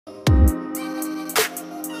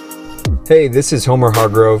Hey, this is Homer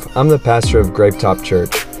Hargrove. I'm the pastor of Grapetop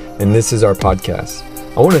Church, and this is our podcast.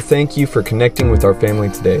 I want to thank you for connecting with our family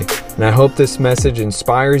today, and I hope this message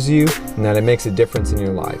inspires you and that it makes a difference in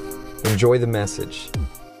your life. Enjoy the message.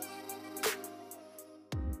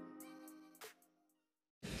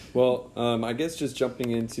 Well, I guess just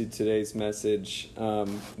jumping into today's message,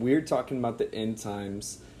 we're talking about the end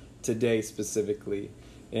times today specifically.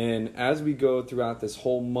 And as we go throughout this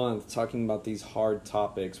whole month talking about these hard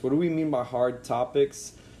topics, what do we mean by hard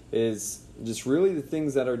topics? Is just really the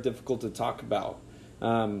things that are difficult to talk about.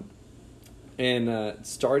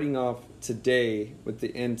 Starting off today with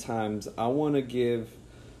the end times, I really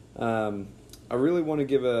want to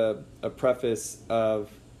give a preface of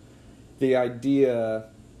the idea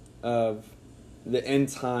of the end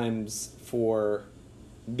times for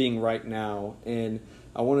being right now. And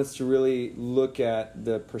I want us to really look at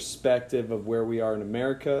the perspective of where we are in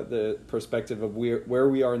America, the perspective of where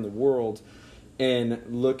we are in the world, and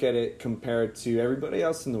look at it compared to everybody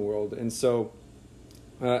else in the world. And so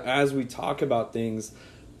as we talk about things,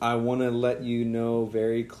 I want to let you know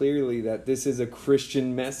very clearly that this is a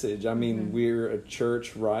Christian message. I mean, we're a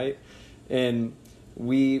church, right? And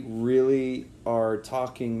we really are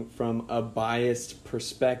talking from a biased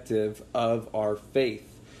perspective of our faith.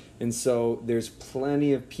 And so there's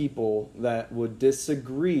plenty of people that would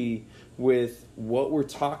disagree with what we're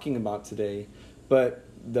talking about today. But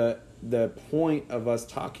the point of us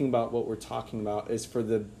talking about what we're talking about is for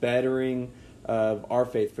the bettering of our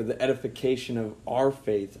faith, for the edification of our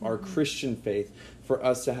faith, our Christian faith, for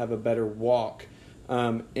us to have a better walk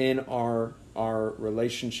in our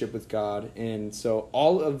relationship with God. And so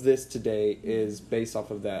all of this today is based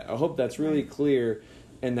off of that. I hope that's really clear,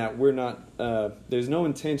 and that we're not, there's no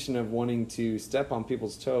intention of wanting to step on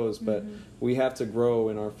people's toes, but we have to grow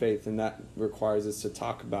in our faith, and that requires us to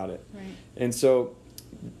talk about it. Right. And so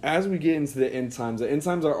as we get into the end times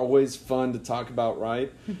are always fun to talk about,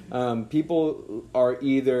 right? People are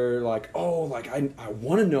either like, oh, like I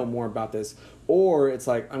want to know more about this, or it's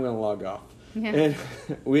like, I'm going to log off. Yeah. And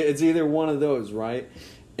it's either one of those, right?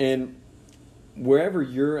 And wherever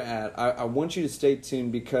you're at, I want you to stay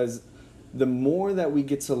tuned, because the more that we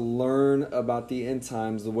get to learn about the end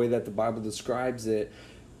times, the way that the Bible describes it,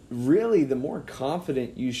 really the more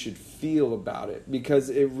confident you should feel about it, because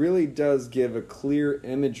it really does give a clear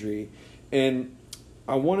imagery. And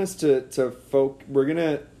I want us to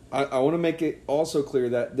I want to make it also clear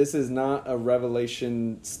that this is not a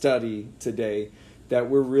Revelation study today, that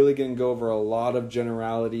we're really going to go over a lot of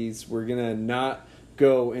generalities. We're going to not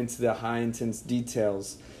go into the high intense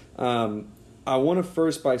details. I want to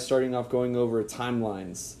first by starting off going over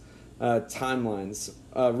timelines.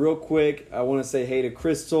 Real quick, I want to say hey to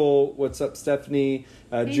Crystal. What's up, Stephanie?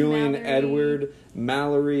 Hey, Julian, Mallory. Edward,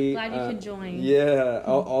 Mallory. Glad you could join. Yeah,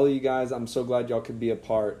 all of you guys, I'm so glad y'all could be a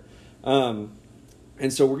part. And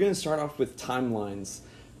so we're going to start off with timelines.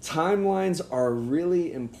 Timelines are a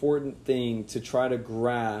really important thing to try to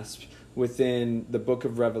grasp within the book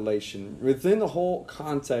of Revelation, within the whole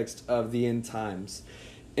context of the end times.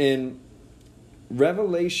 And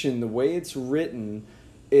Revelation, the way it's written,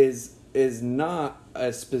 is not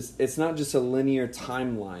it's not just a linear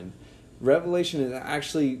timeline. Revelation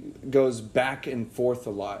actually goes back and forth a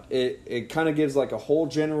lot. It kind of gives like a whole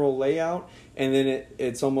general layout, and then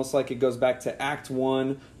it's almost like it goes back to Act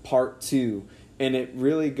 1, Part 2. And it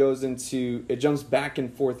really it jumps back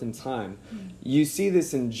and forth in time. You see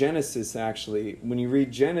this in Genesis, actually. When you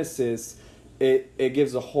read Genesis, it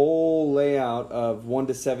gives a whole layout of 1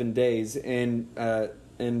 to 7 days, and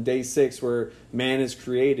in day 6 where man is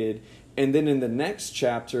created. And then in the next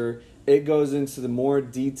chapter, it goes into the more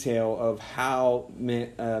detail of how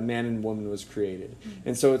man and woman was created.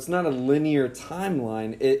 And so it's not a linear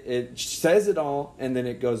timeline. It says it all, and then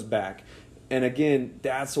it goes back. And again,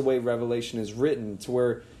 that's the way Revelation is written, to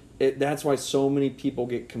where that's why so many people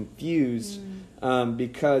get confused,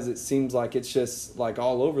 because it seems like it's just like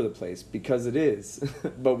all over the place, because it is.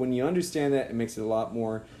 But when you understand that, it makes it a lot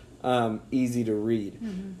more easy to read.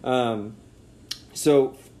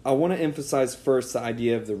 So I want to emphasize first the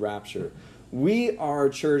idea of the rapture. We are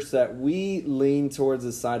a church that we lean towards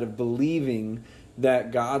the side of believing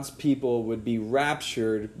that God's people would be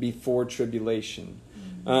raptured before tribulation.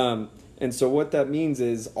 And so what that means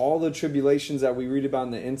is all the tribulations that we read about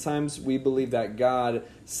in the end times, we believe that God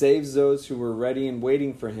saves those who were ready and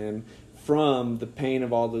waiting for Him from the pain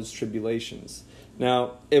of all those tribulations.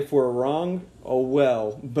 Now, if we're wrong, oh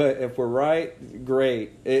well. But if we're right,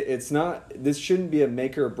 great. This shouldn't be a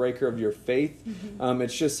maker or breaker of your faith.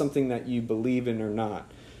 It's just something that you believe in or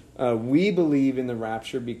not. We believe in the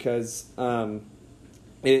rapture because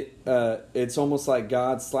it's almost like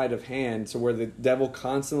God's sleight of hand, to where the devil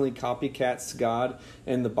constantly copycats God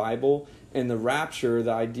and the Bible, and the rapture,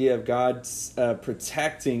 the idea of God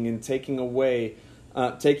protecting and taking away,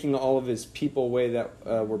 taking all of his people away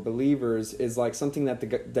that were believers, is like something that the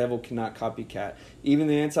devil cannot copycat. Even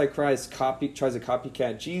the Antichrist tries to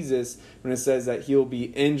copycat Jesus when it says that he'll be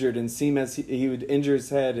injured and seem as he would injure his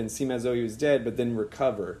head and seem as though he was dead, but then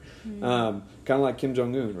recover. Kind of like Kim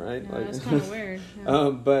Jong-un, right? Yeah, that's kind of weird.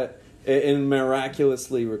 Yeah. But and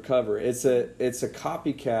miraculously recover. It's a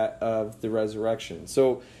copycat of the resurrection.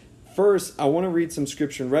 So first, I want to read some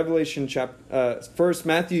scripture in Revelation first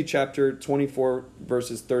Matthew chapter 24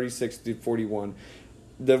 verses 36 through 41.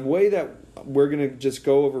 The way that we're going to just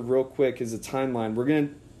go over real quick is a timeline. We're going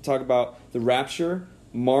to talk about the rapture,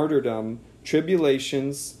 martyrdom,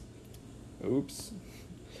 tribulations, and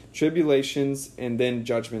then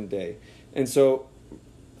judgment day. And so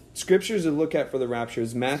scriptures to look at for the rapture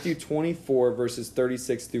is Matthew 24 verses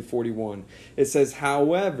 36 through 41. It says,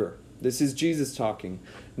 however, this is Jesus talking,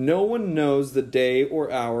 no one knows the day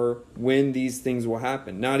or hour when these things will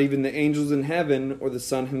happen, not even the angels in heaven or the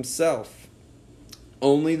Son himself.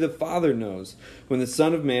 Only the Father knows. When the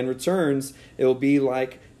Son of Man returns, it will be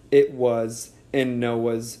like it was in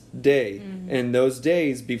Noah's day. In those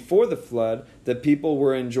days before the flood, the people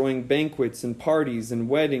were enjoying banquets and parties and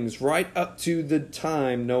weddings right up to the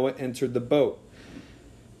time Noah entered the boat.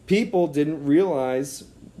 People didn't realize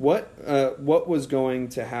what was going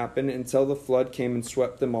to happen until the flood came and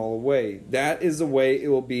swept them all away. That is the way it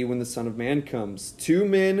will be when the Son of Man comes. 2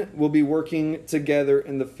 men will be working together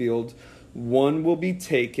in the field. One will be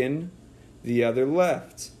taken, the other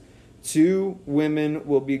left. 2 women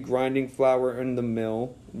will be grinding flour in the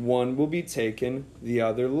mill. One will be taken, the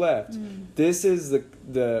other left. This is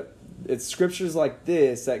it's scriptures like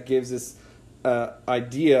this that gives us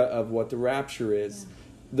idea of what the rapture is. Yeah.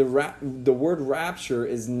 The word rapture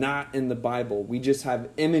is not in the Bible. We just have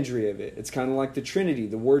imagery of it. It's kind of like the Trinity.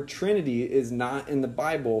 The word Trinity is not in the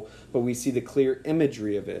Bible, but we see the clear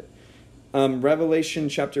imagery of it. Revelation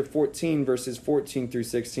chapter 14, verses 14 through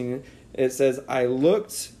 16, it says, I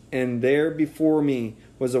looked, and there before me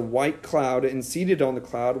was a white cloud, and seated on the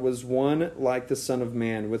cloud was one like the Son of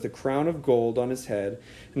Man, with a crown of gold on his head,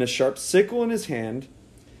 and a sharp sickle in his hand.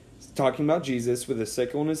 It's talking about Jesus with a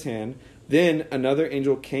sickle in his hand. Then another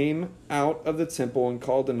angel came out of the temple and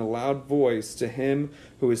called in a loud voice to him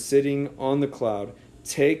who was sitting on the cloud,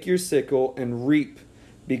 take your sickle and reap,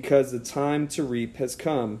 because the time to reap has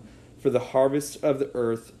come, for the harvest of the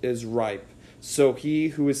earth is ripe. So he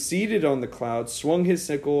who was seated on the cloud swung his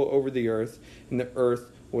sickle over the earth, and the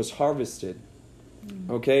earth was harvested.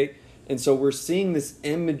 Okay? And so we're seeing this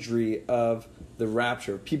imagery of the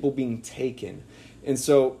rapture, people being taken. And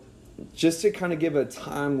so just to kind of give a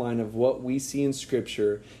timeline of what we see in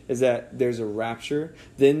Scripture is that there's a rapture,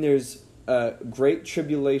 then there's great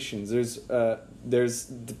tribulations. There's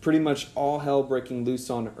pretty much all hell breaking loose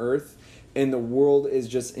on earth, and the world is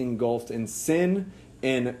just engulfed in sin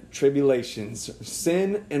and tribulations,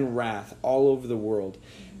 sin and wrath all over the world.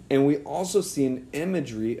 And we also see an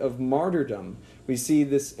imagery of martyrdom. We see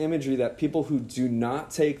this imagery that people who do not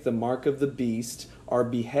take the mark of the beast are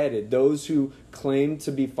beheaded. Those who claim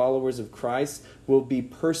to be followers of Christ will be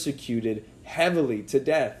persecuted heavily to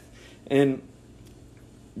death. And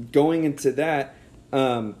going into that,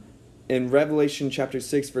 in Revelation chapter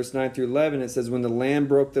 6, verse 9 through 11, it says, when the Lamb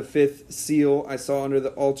broke the 5th seal, I saw under the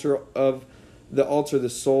altar the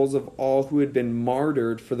souls of all who had been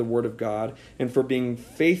martyred for the word of God and for being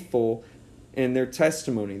faithful in their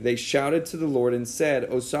testimony. They shouted to the Lord and said,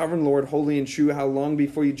 O sovereign Lord, holy and true, how long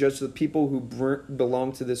before you judge the people who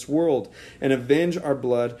belong to this world and avenge our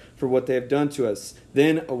blood for what they have done to us?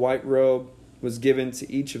 Then a white robe was given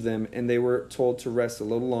to each of them, and they were told to rest a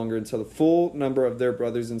little longer until the full number of their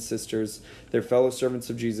brothers and sisters, their fellow servants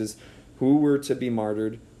of Jesus, who were to be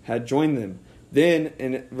martyred, had joined them. Then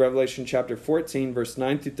in Revelation chapter 14, verse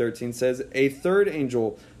 9 through 13 says, a third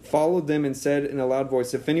angel followed them and said in a loud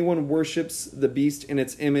voice, if anyone worships the beast in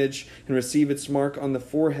its image and receive its mark on the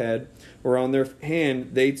forehead or on their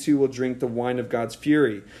hand, they too will drink the wine of God's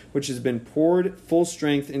fury, which has been poured full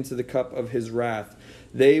strength into the cup of his wrath.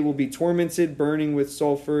 They will be tormented, burning with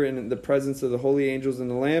sulfur in the presence of the holy angels and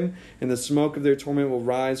the Lamb, and the smoke of their torment will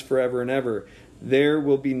rise forever and ever. There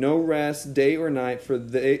will be no rest, day or night, for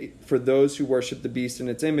those who worship the beast in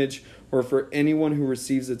its image, or for anyone who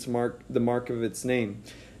receives its mark, the mark of its name.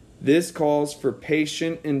 This calls for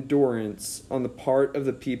patient endurance on the part of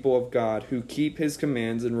the people of God who keep his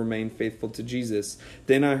commands and remain faithful to Jesus.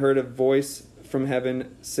 Then I heard a voice from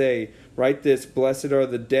heaven say, write this, blessed are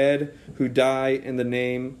the dead who die in the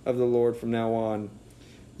name of the Lord from now on.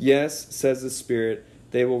 Yes, says the Spirit,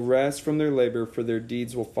 they will rest from their labor, for their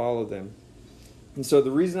deeds will follow them. And so the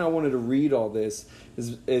reason I wanted to read all this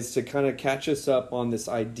is to kind of catch us up on this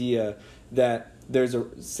idea that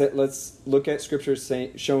let's look at Scripture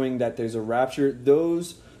showing that there's a rapture.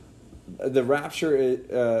 The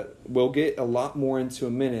rapture we'll get a lot more into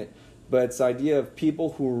a minute, but it's the idea of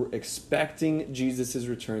people who are expecting Jesus'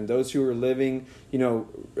 return, those who are living,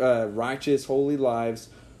 righteous, holy lives,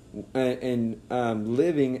 and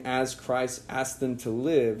living as Christ asked them to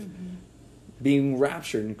live, being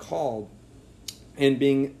raptured and called, and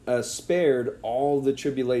being spared all the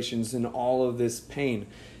tribulations and all of this pain.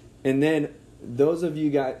 And then those of you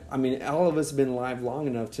guys, all of us have been alive long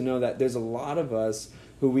enough to know that there's a lot of us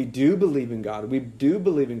who we do believe in God, we do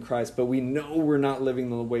believe in Christ, but we know we're not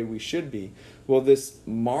living the way we should be. Well, this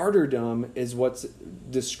martyrdom is what's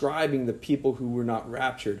describing the people who were not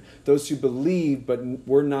raptured. Those who believe, but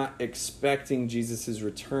were not expecting Jesus'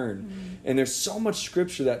 return. And there's so much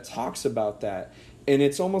Scripture that talks about that. And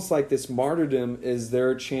it's almost like this martyrdom is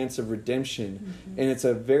their chance of redemption. And it's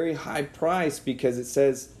a very high price, because it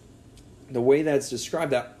says, the way that's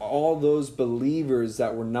described, that all those believers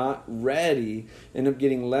that were not ready end up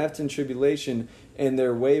getting left in tribulation, and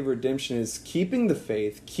their way of redemption is keeping the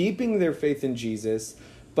faith, keeping their faith in Jesus.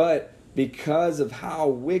 But because of how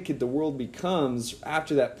wicked the world becomes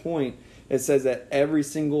after that point, it says that every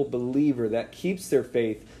single believer that keeps their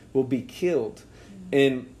faith will be killed.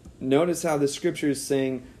 And notice how the Scripture is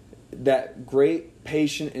saying that great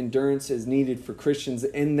patient endurance is needed for Christians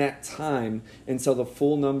in that time until the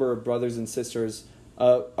full number of brothers and sisters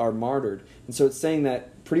are martyred. And so it's saying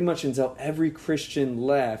that pretty much until every Christian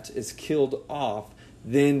left is killed off,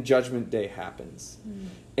 then Judgment Day happens.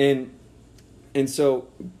 And so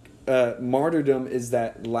martyrdom is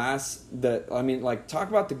that talk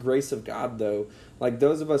about the grace of God, though. Like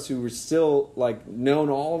those of us who were still known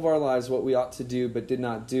all of our lives what we ought to do but did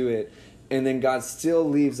not do it, and then God still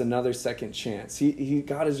leaves another second chance.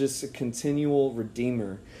 God is just a continual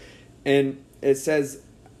redeemer. And it says,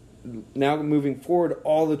 now moving forward,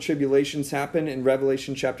 all the tribulations happen. In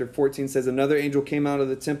Revelation chapter 14 says, another angel came out of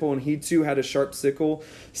the temple, and he too had a sharp sickle.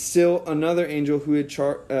 Still another angel who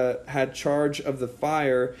had charge of the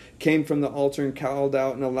fire came from the altar and called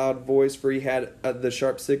out in a loud voice, for he had the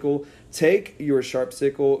sharp sickle. Take your sharp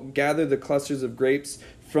sickle, gather the clusters of grapes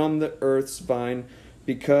from the earth's vine,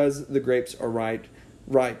 because the grapes are ripe.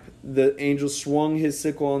 The angel swung his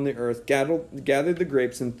sickle on the earth, gathered the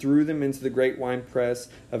grapes, and threw them into the great winepress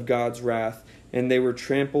of God's wrath. And they were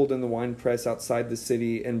trampled in the winepress outside the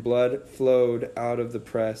city, and blood flowed out of the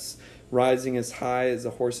press, rising as high as a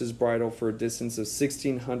horse's bridle for a distance of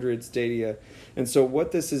 1,600 stadia. And so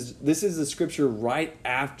what this is the Scripture right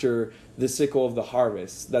after the sickle of the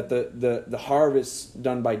harvest, that the harvest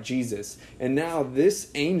done by Jesus. And now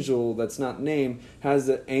this angel that's not named has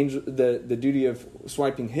the duty of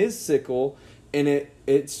swiping his sickle, and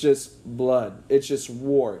it's just blood. It's just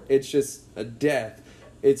war. It's just a death.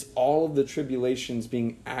 It's all of the tribulations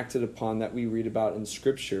being acted upon that we read about in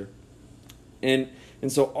Scripture. And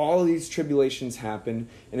so all of these tribulations happen,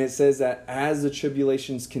 and it says that as the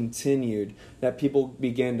tribulations continued, that people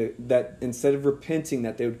that instead of repenting,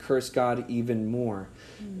 that they would curse God even more.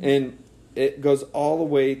 And it goes all the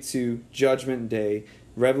way to Judgment Day.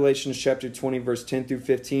 Revelation chapter 20, verse 10 through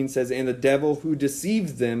 15 says, and the devil who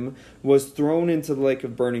deceived them was thrown into the lake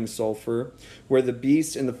of burning sulfur, where the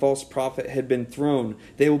beast and the false prophet had been thrown.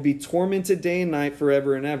 They will be tormented day and night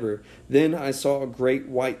forever and ever. Then I saw a great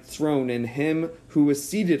white throne, and him who was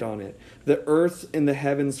seated on it. The earth and the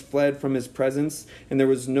heavens fled from his presence, and there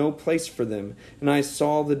was no place for them. And I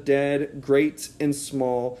saw the dead, great and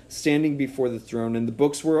small, standing before the throne, and the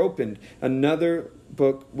books were opened. Another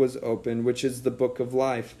book was opened, which is the book of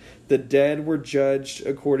life. The dead were judged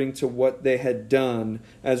according to what they had done,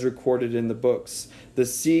 as recorded in the books. The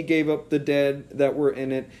sea gave up the dead that were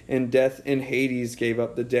in it, and death and Hades gave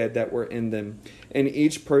up the dead that were in them. And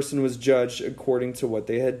each person was judged according to what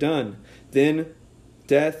they had done. Then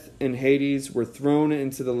death and Hades were thrown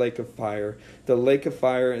into the lake of fire. The lake of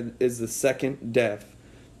fire is the second death.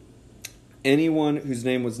 Anyone whose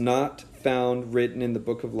name was not found written in the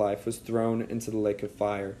book of life was thrown into the lake of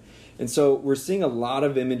fire. And so we're seeing a lot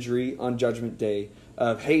of imagery on Judgment Day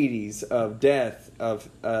of Hades, of death, of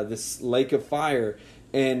this lake of fire.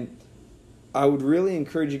 And I would really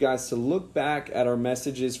encourage you guys to look back at our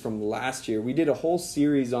messages from last year. We did a whole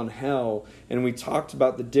series on hell, and we talked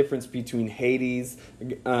about the difference between Hades,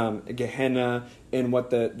 Gehenna, and what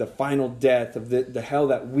the final death of the hell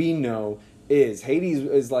that we know is. Hades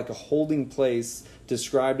is like a holding place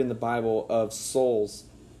described in the Bible of souls.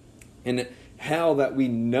 And hell that we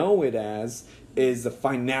know it as is the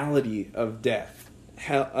finality of death.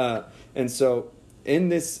 And so in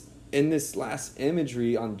this last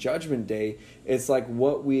imagery on Judgment Day, it's like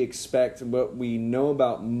what we expect, what we know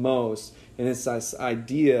about most, and it's this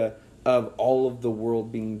idea of all of the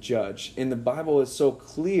world being judged. And the Bible is so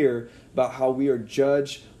clear about how we are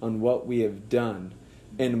judged on what we have done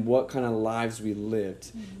and what kind of lives we lived.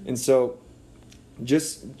 Mm-hmm. And so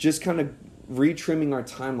just kind of retrimming our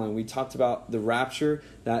timeline, we talked about the rapture,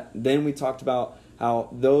 then we talked about how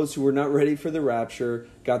those who were not ready for the rapture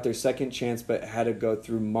got their second chance but had to go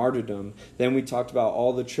through martyrdom. Then we talked about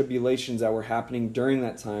all the tribulations that were happening during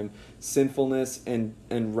that time, sinfulness and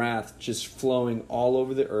wrath just flowing all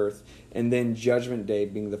over the earth, and then Judgment Day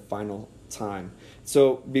being the final time.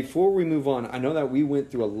 So before we move on, I know that we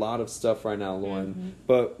went through a lot of stuff right now, Lauren,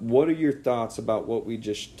 but what are your thoughts about what we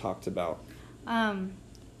just talked about?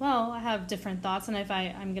 Well, I have different thoughts, and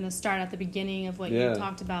I'm going to start at the beginning of what you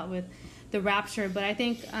talked about with the rapture, but I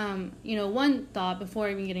think, one thought before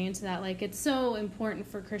even getting into that, like, it's so important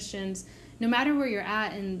for Christians, no matter where you're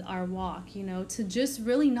at in our walk, to just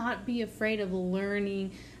really not be afraid of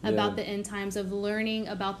learning about the end times, of learning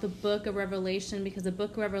about the book of Revelation, because the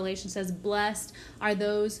book of Revelation says, blessed are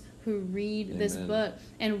those who read this book.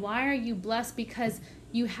 And why are you blessed? Because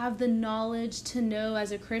you have the knowledge to know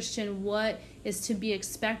as a Christian what is to be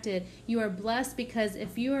expected. You are blessed because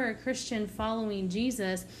if you are a Christian following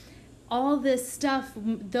Jesus, all this stuff,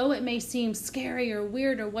 though it may seem scary or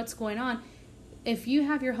weird or what's going on, if you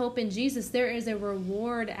have your hope in Jesus, there is a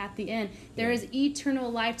reward at the end. There is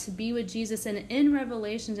eternal life to be with Jesus. And in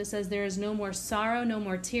Revelation, it says there is no more sorrow, no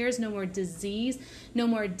more tears, no more disease, no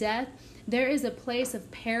more death. There is a place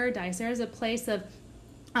of paradise. There is a place of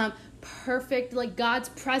perfect, like, God's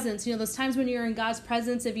presence. Those times when you're in God's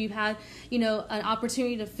presence, if you've had, an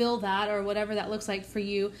opportunity to feel that or whatever that looks like for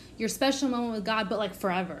you, your special moment with God, but like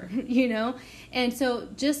forever, And so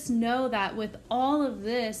just know that with all of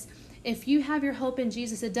this, if you have your hope in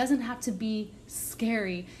Jesus, it doesn't have to be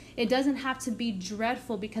scary. It doesn't have to be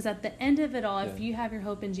dreadful, because at the end of it all, if you have your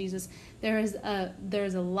hope in Jesus, there's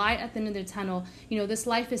a light at the end of the tunnel. This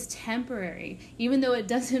life is temporary, even though it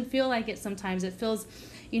doesn't feel like it sometimes. It feels,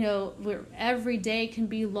 every day can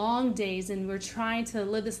be long days, and we're trying to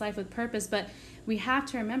live this life with purpose, but we have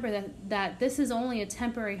to remember that this is only a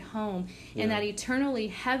temporary home, and that eternally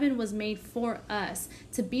heaven was made for us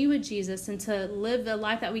to be with Jesus and to live the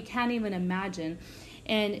life that we can't even imagine.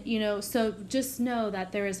 And, so just know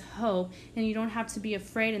that there is hope, and you don't have to be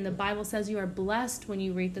afraid. And the Bible says you are blessed when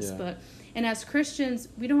you read this book. And as Christians,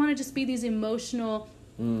 we don't want to just be these emotional,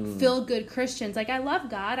 feel-good Christians. Like, I love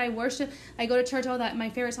God, I worship, I go to church, all that. My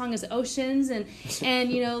favorite song is Oceans, and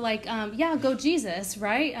go Jesus,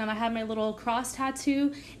 right? I have my little cross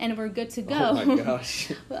tattoo, and we're good to go. Oh my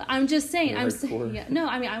gosh. I'm just saying, I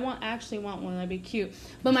actually want one. That'd be cute.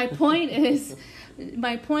 But my point is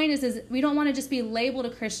we don't want to just be labeled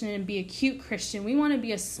a Christian and be a cute Christian. We want to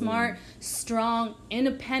be a smart, strong,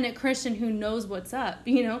 independent Christian who knows what's up,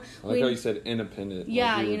 I like how you said independent.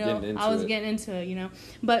 Yeah, I was getting into it,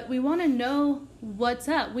 But we want to know what's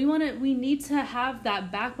up. We need to have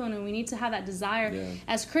that backbone, and we need to have that desire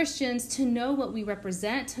as Christians to know what we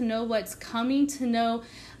represent, to know what's coming, to know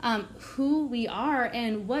who we are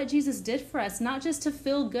and what Jesus did for us, not just to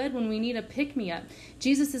feel good when we need a pick-me-up.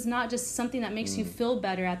 Jesus is not just something that makes you feel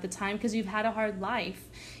better at the time because you've had a hard life,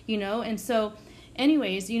 And so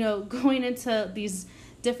anyways, going into these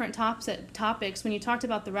different topics, when you talked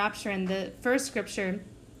about the rapture in the first scripture,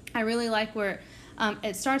 I really like where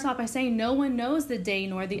it starts off by saying no one knows the day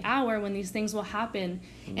nor the hour when these things will happen.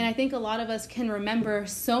 And I think a lot of us can remember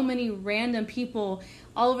so many random people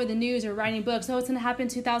all over the news or writing books. Oh, it's going to happen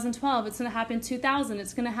 2012. It's going to happen 2000.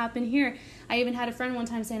 It's going to happen here. I even had a friend one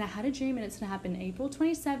time saying, I had a dream and it's going to happen April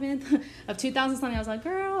 27th of 2000 something. I was like,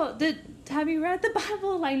 girl, have you read the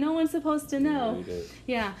Bible? Like, no one's supposed to know.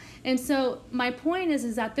 Yeah. And so my point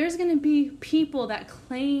is that there's going to be people that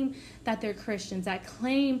claim that they're Christians, that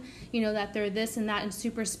claim, that they're this and that and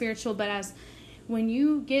super spiritual. But when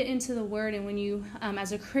you get into the Word and when you,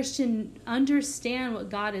 as a Christian, understand what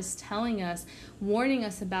God is telling us, warning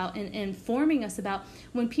us about, and informing us about,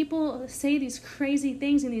 when people say these crazy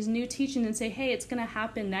things and these new teachings and say, hey, it's going to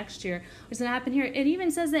happen next year, it's going to happen here. It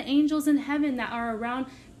even says the angels in heaven that are around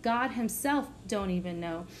God himself don't even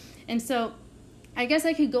know. And so I guess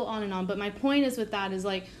I could go on and on, but my point is with that is,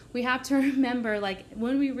 like, we have to remember, like,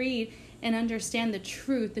 when we read and understand the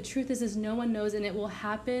truth is no one knows, and it will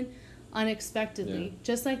happen unexpectedly,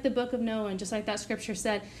 just like the book of Noah, and just like that scripture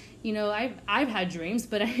said. I've had dreams,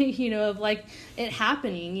 but of like it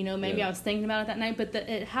happening. Maybe I was thinking about it that night, but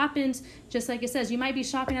it happened just like it says. You might be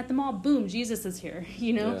shopping at the mall, boom, Jesus is here.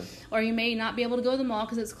 Or you may not be able to go to the mall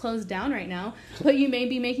because it's closed down right now, but you may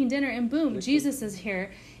be making dinner, and boom, Jesus is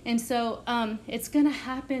here. And so it's going to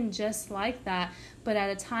happen just like that, but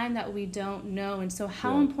at a time that we don't know. And so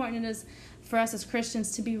how important it is for us as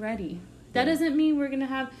Christians to be ready. That doesn't mean we're going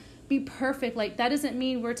to be perfect. Like, that doesn't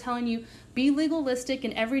mean we're telling you be legalistic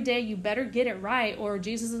and every day you better get it right, or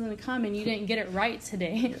Jesus is going to come and you didn't get it right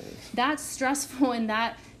today. That's stressful, and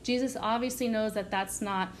that Jesus obviously knows that that's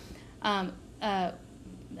not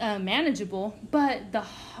manageable, but the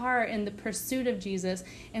heart and the pursuit of Jesus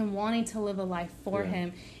and wanting to live a life for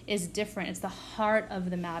him is different. It's the heart of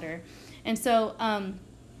the matter. And so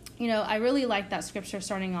I really like that scripture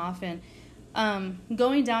starting off, and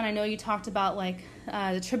going down. I know you talked about like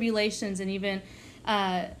the tribulations and even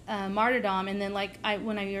martyrdom, and then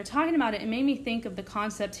when you were talking about it, it made me think of the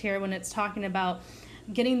concept here when it's talking about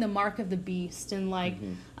getting the mark of the beast, and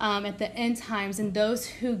at the end times, and those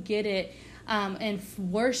who get it and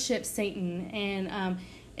worship Satan. And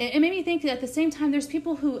it made me think that at the same time, there's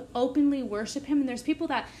people who openly worship him, and there's people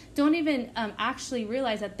that don't even actually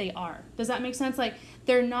realize that they are. Does that make sense? Like,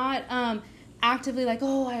 they're not actively like,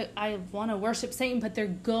 oh, I want to worship Satan, but they're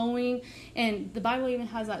going, and the Bible even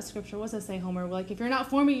has that scripture. What does it say, Homer? Like, if you're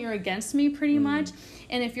not for me, you're against me, pretty much.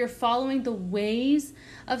 And if you're following the ways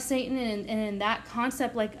of Satan, and in that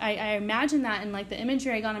concept, like, I imagine that, and like the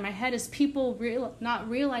imagery I got in my head is people not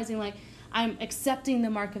realizing, like, I'm accepting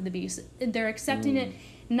the mark of the beast. They're accepting it.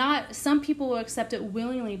 Not, some people will accept it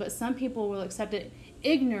willingly, but some people will accept it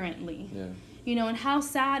ignorantly. And how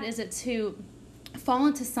sad is it to fall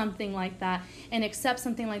into something like that and accept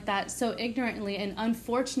something like that so ignorantly and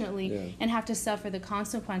unfortunately, and have to suffer the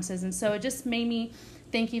consequences. And so it just made me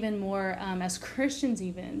think even more as Christians,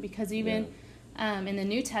 even because even in the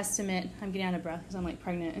New Testament, I'm getting out of breath because I'm like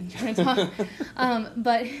pregnant and trying to talk.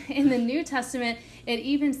 But in the New Testament, it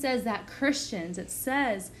even says that Christians, it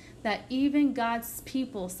says that even God's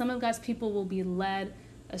people, some of God's people will be led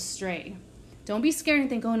astray. Don't be scared and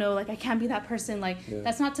think, oh no, like I can't be that person. Like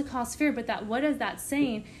that's not to cause fear, but that what is that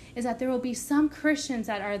saying is that there will be some Christians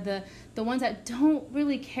that are the ones that don't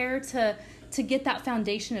really care to get that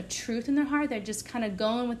foundation of truth in their heart. They're just kind of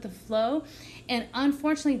going with the flow. And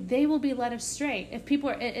unfortunately, they will be led astray. If people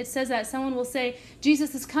it says that someone will say,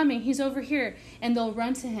 Jesus is coming, he's over here, and they'll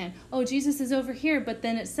run to him. Oh, Jesus is over here. But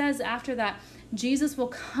then it says after that, Jesus will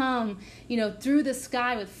come, through the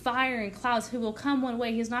sky with fire and clouds, who will come one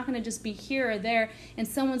way. He's not going to just be here or there, and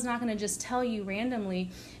someone's not going to just tell you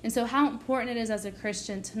randomly. And so how important it is as a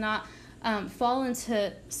Christian to not fall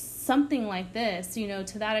into something like this,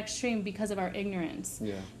 to that extreme because of our ignorance.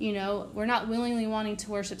 We're not willingly wanting to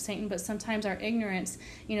worship Satan, but sometimes our ignorance,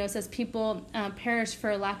 it says people perish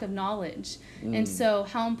for a lack of knowledge. And so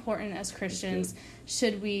how important as Christians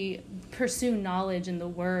should we pursue knowledge in the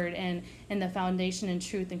Word and the foundation and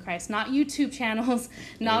truth in Christ? Not YouTube channels,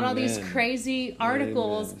 not all these crazy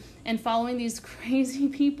articles and following these crazy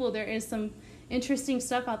people. There is some interesting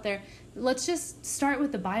stuff out there. Let's just start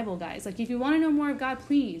with the Bible, guys. Like, if you want to know more of God,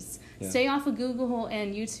 please stay off of Google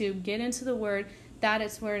and YouTube. Get into the Word. That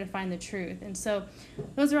is where to find the truth. And so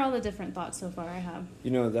those are all the different thoughts so far I have.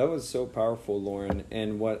 That was so powerful, Lauren.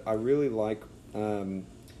 And what I really like,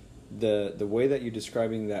 the way that you're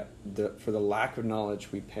describing that for the lack of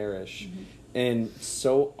knowledge we perish. And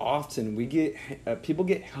so often we get people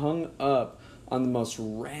get hung up on the most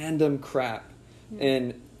random crap.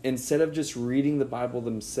 And instead of just reading the Bible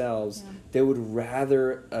themselves, they would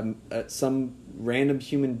rather some random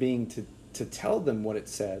human being to tell them what it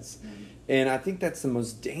says. And I think that's the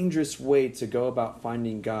most dangerous way to go about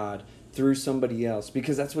finding God, through somebody else,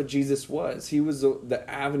 because that's what Jesus was. He was the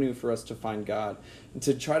avenue for us to find God. And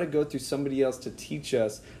to try to go through somebody else to teach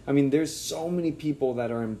us. I mean, there's so many people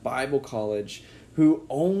that are in Bible college who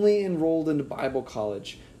only enrolled into Bible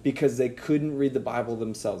college because they couldn't read the Bible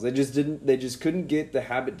themselves. They just couldn't get the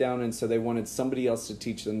habit down, and so they wanted somebody else to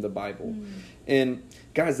teach them the Bible. And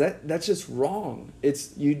guys, that's just wrong.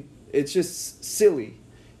 It's just silly.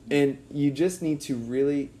 And you just need to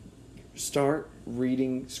really start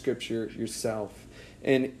reading Scripture yourself.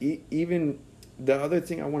 And even the other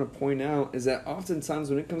thing I want to point out is that oftentimes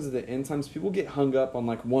when it comes to the end times, people get hung up on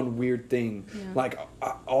like one weird thing. Like,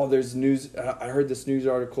 there's news. I heard this news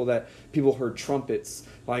article that people heard trumpets,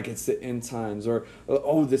 like it's the end times, or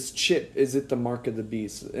this chip, is it the mark of the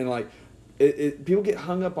beast? And like, people get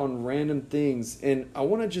hung up on random things. And I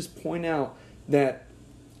want to just point out that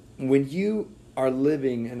when you are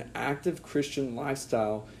living an active Christian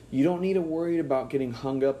lifestyle, you don't need to worry about getting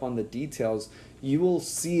hung up on the details. You will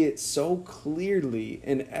see it so clearly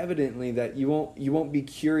and evidently that you won't be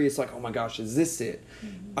curious like, oh my gosh, is this it?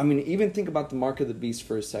 Mm-hmm. I mean, even think about the mark of the beast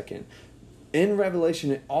for a second. In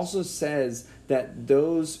Revelation, it also says that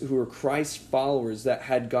those who were Christ followers that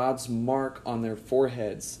had God's mark on their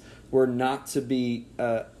foreheads were not to be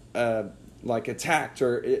like attacked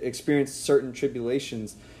or experience certain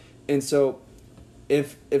tribulations. And so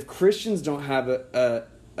if Christians don't have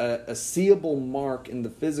a seeable mark in the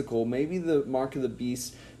physical, maybe the mark of the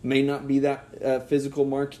beast may not be that physical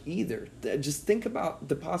mark either. Just think about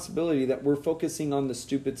the possibility that we're focusing on the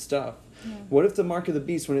stupid stuff. Yeah. What if the mark of the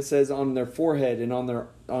beast, when it says on their forehead and on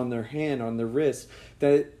their hand, on their wrist,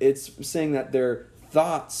 that it's saying that their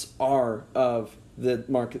thoughts are of the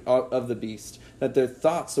mark of the beast, that their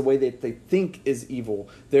thoughts, the way that they think, is evil,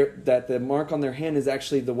 that the mark on their hand is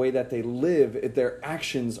actually the way that they live, if their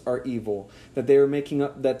actions are evil, that they were making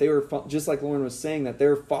up, that they were, just like Lauren was saying, that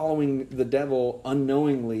they're following the devil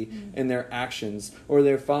unknowingly in their actions, or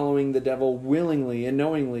they're following the devil willingly and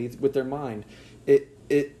knowingly with their mind.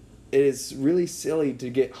 It is really silly to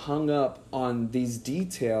get hung up on these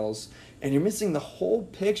details, and you're missing the whole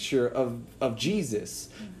picture of Jesus.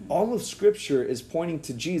 Mm-hmm. All of Scripture is pointing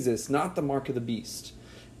to Jesus, not the mark of the beast.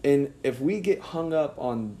 And if we get hung up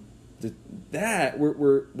on that,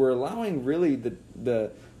 we're allowing really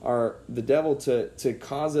the devil to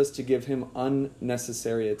cause us to give him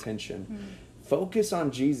unnecessary attention. Mm-hmm. Focus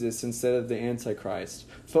on Jesus instead of the Antichrist.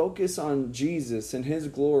 Focus on Jesus and his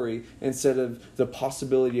glory instead of the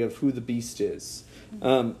possibility of who the beast is.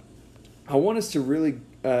 Mm-hmm. I want us to really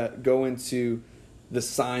go into the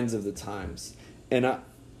signs of the times. And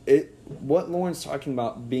what Lauren's talking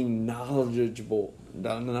about, being knowledgeable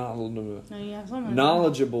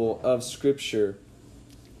of Scripture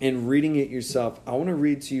and reading it yourself. I want to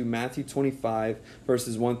read to you Matthew 25,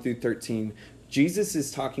 verses 1 through 13. Jesus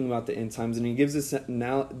is talking about the end times, and he gives us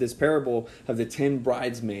now this parable of the 10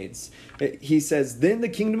 bridesmaids. He says, "Then the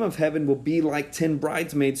kingdom of heaven will be like 10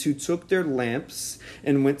 bridesmaids who took their lamps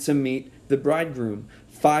and went to meet the bridegroom.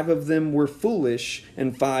 5 of them were foolish,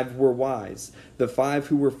 and 5 were wise. The 5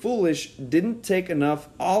 who were foolish didn't take enough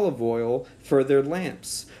olive oil for their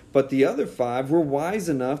lamps, but the other 5 were wise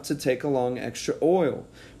enough to take along extra oil.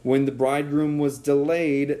 When the bridegroom was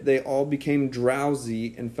delayed, they all became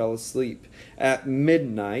drowsy and fell asleep. At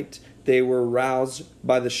midnight, they were roused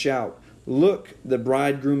by the shout, 'Look, the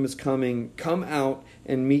bridegroom is coming. Come out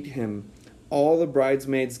and meet him.' All the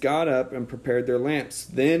bridesmaids got up and prepared their lamps.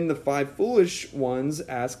 Then the 5 foolish ones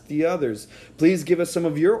asked the others, 'Please give us some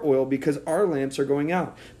of your oil because our lamps are going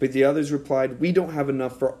out.' But the others replied, 'We don't have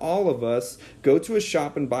enough for all of us. Go to a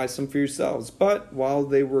shop and buy some for yourselves.' But while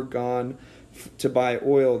they were gone to buy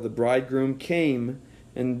oil, the bridegroom came,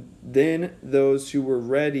 and then those who were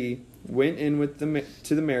ready went in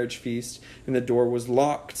to the marriage feast, and the door was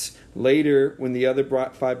locked. Later, when the other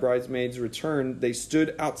 5 bridesmaids returned, they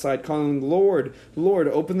stood outside calling, 'Lord, Lord,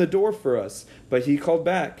 open the door for us.' But he called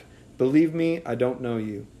back, 'Believe me, I don't know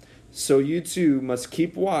you. So you too must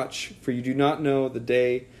keep watch, for you do not know the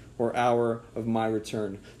day or hour of my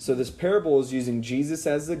return.'" So this parable is using Jesus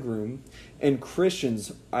as the groom and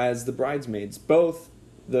Christians as the bridesmaids, both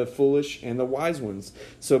the foolish and the wise ones.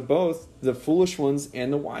 So both the foolish ones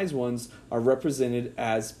and the wise ones are represented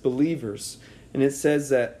as believers. And it says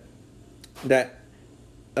that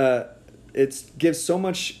it gives so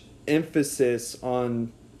much emphasis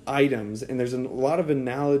on items, and there's a lot of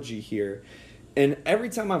analogy here. And every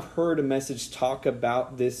time I've heard a message talk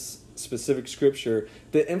about this specific scripture,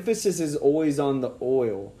 the emphasis is always on the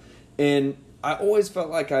oil. And I always felt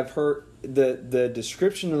like I've heard the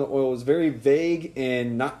description of the oil was very vague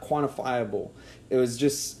and not quantifiable. It was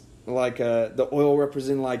just like the oil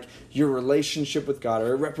represented like your relationship with God,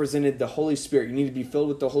 or it represented the Holy Spirit. You need to be filled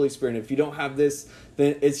with the Holy Spirit. And if you don't have this,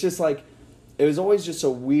 then it's just like, it was always just a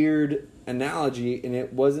weird analogy, and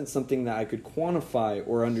it wasn't something that I could quantify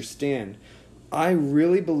or understand. I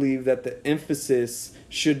really believe that the emphasis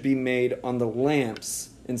should be made on the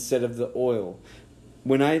lamps instead of the oil.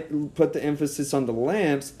 When I put the emphasis on the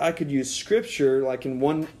lamps, I could use scripture like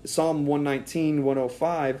in Psalm 119,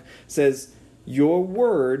 105 says, "Your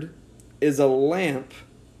word is a lamp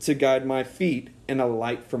to guide my feet and a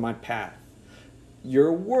light for my path."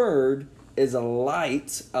 Your word is a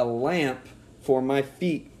light, a lamp for my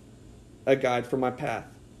feet, a guide for my path.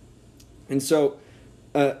 And so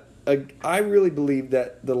I really believe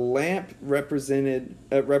that the lamp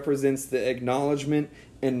represents the acknowledgement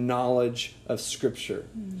and knowledge of Scripture.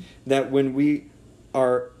 Mm. That when we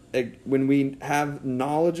have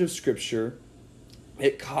knowledge of Scripture,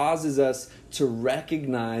 it causes us to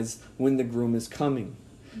recognize when the groom is coming.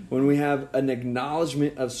 when we have an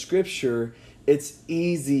acknowledgement of Scripture, it's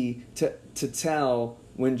easy to tell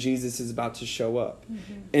when Jesus is about to show up.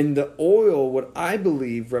 And the oil, what I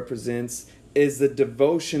believe represents, is the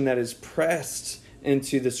devotion that is pressed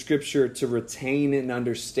into the Scripture to retain and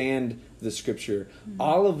understand the Scripture.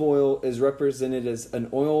 Olive oil is represented as an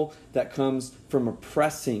oil that comes from a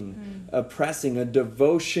pressing, a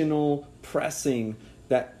devotional pressing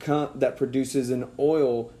that produces an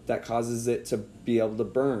oil that causes it to be able to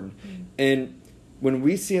burn. And when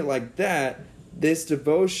we see it like that, this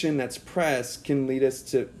devotion that's pressed can lead us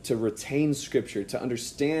to retain Scripture, to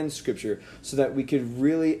understand Scripture, so that we could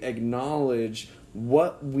really acknowledge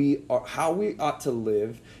what we are, how we ought to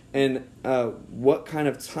live, and what kind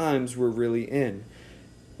of times we're really in.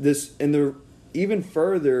 Even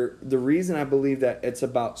further, the reason I believe that it's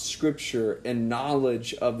about Scripture and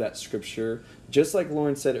knowledge of that Scripture, just like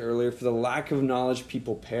Lauren said earlier, for the lack of knowledge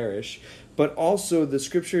people perish, but also the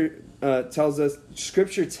Scripture tells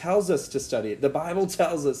us to study it. The Bible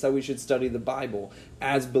tells us that we should study the Bible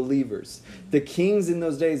as believers. The kings in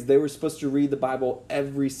those days, they were supposed to read the Bible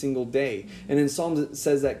every single day. And in Psalms, it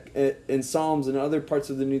says that, in Psalms and other parts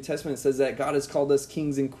of the New Testament, it says that God has called us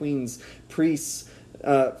kings and queens, priests,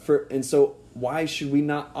 and so why should we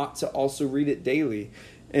not ought to also read it daily?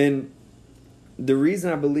 And the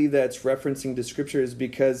reason I believe that it's referencing to Scripture is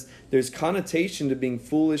because there's connotation to being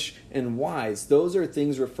foolish and wise. Those are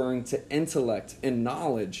things referring to intellect and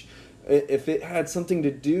knowledge. If it had something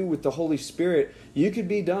to do with the Holy Spirit, you could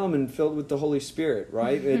be dumb and filled with the Holy Spirit,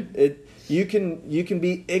 right? You can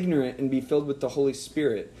be ignorant and be filled with the Holy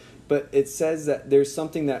Spirit. But it says that there's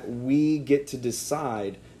something that we get to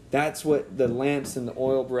decide. That's what the lamps and the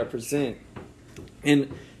oil represent.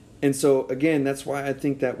 And so, again, that's why I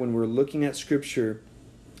think that when we're looking at Scripture,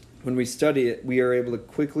 when we study it, we are able to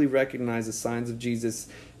quickly recognize the signs of Jesus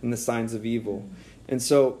and the signs of evil. And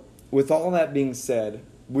so, with all that being said,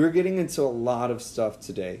 we're getting into a lot of stuff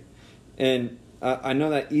today. And I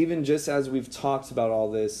know that even just as we've talked about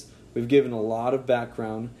all this, we've given a lot of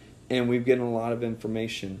background and we've given a lot of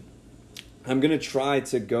information. I'm going to try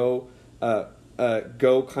to go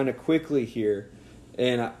kind of quickly here.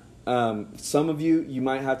 And some of you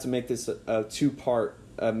might have to make this a two-part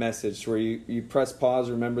message where you press pause,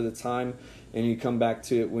 remember the time, and you come back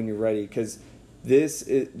to it when you're ready. Because this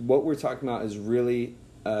is what we're talking about is really,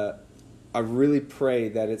 I really pray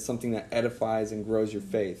that it's something that edifies and grows your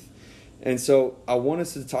faith. And so I want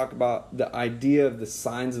us to talk about the idea of the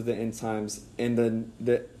signs of the end times and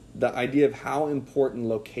the idea of how important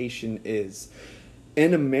location is.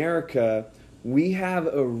 In America, we have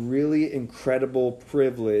a really incredible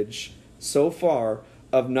privilege so far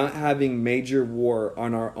of not having major war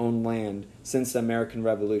on our own land since the American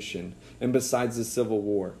Revolution and besides the Civil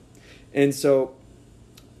War. And so,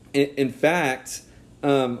 in fact,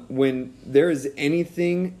 when there is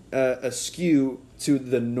anything askew to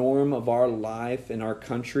the norm of our life in our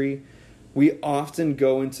country, we often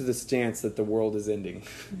go into the stance that the world is ending.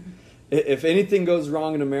 If anything goes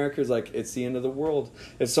wrong in America, it's like, it's the end of the world.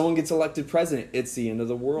 If someone gets elected president, it's the end of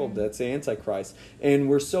the world. That's the Antichrist. And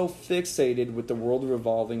we're so fixated with the world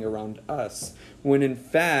revolving around us, when in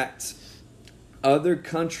fact, other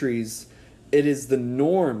countries, it is the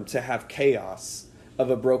norm to have chaos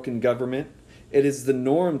of a broken government. It is the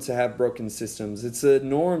norm to have broken systems. It's the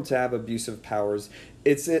norm to have abusive powers.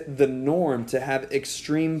 It's the norm to have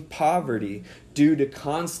extreme poverty due to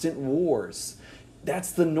constant wars.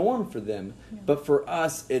 That's the norm for them. Yeah. But for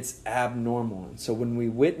us, it's abnormal. And so when we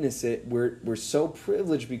witness it, we're so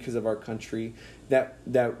privileged because of our country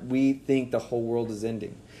that we think the whole world is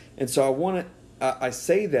ending. And so I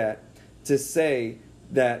say that to say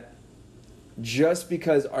that just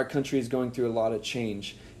because our country is going through a lot of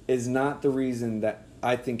change is not the reason that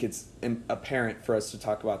I think it's apparent for us to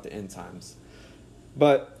talk about the end times.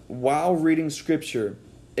 But while reading Scripture,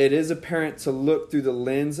 it is apparent to look through the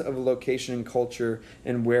lens of location and culture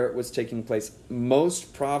and where it was taking place.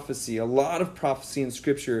 Most prophecy, a lot of prophecy in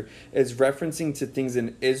Scripture, is referencing to things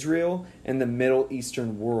in Israel and the Middle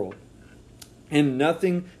Eastern world, and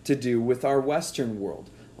nothing to do with our Western world.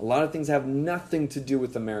 A lot of things have nothing to do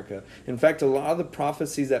with America. In fact, a lot of the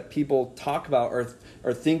prophecies that people talk about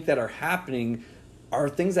or think that are happening are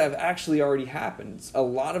things that have actually already happened. A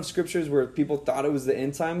lot of scriptures where people thought it was the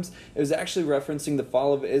end times, it was actually referencing the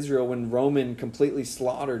fall of Israel when Roman completely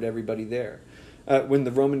slaughtered everybody there. When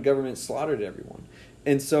the Roman government slaughtered everyone.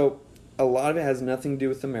 And so a lot of it has nothing to do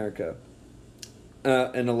with America.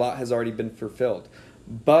 And a lot has already been fulfilled.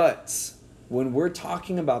 But when we're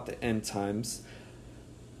talking about the end times,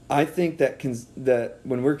 I think that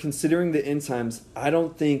when we're considering the end times, I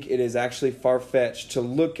don't think it is actually far-fetched to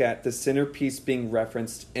look at the centerpiece being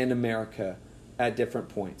referenced in America at different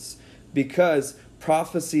points. Because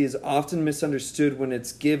prophecy is often misunderstood when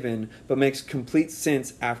it's given, but makes complete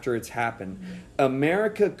sense after it's happened.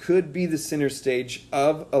 America could be the center stage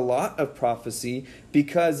of a lot of prophecy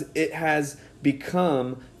because it has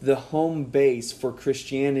become the home base for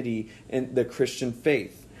Christianity and the Christian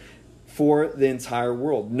faith for the entire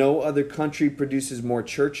world. No other country produces more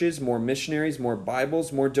churches, more missionaries, more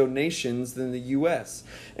Bibles, more donations than the U.S.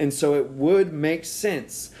 And so it would make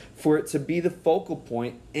sense for it to be the focal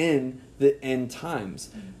point in the end times.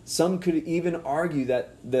 Some could even argue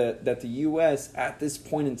that the U.S. at this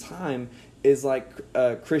point in time is like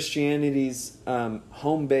Christianity's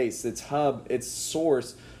home base, its hub, its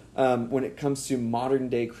source when it comes to modern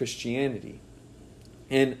day Christianity.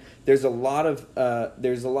 And there's a lot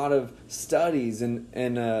of studies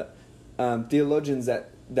and theologians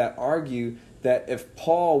that argue that if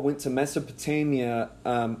Paul went to Mesopotamia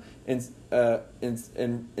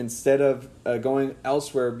instead of going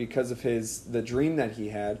elsewhere because of the dream that he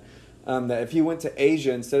had, that if he went to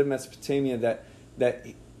Asia instead of Mesopotamia, that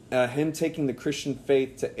him taking the Christian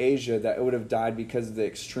faith to Asia, that it would have died because of the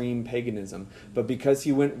extreme paganism. But because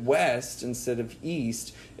he went west instead of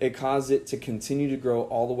east, it caused it to continue to grow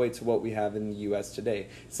all the way to what we have in the U.S. today.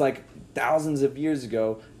 It's like thousands of years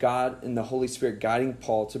ago, God and the Holy Spirit guiding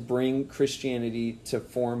Paul to bring Christianity to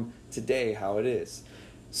form today how it is.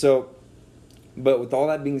 So, but with all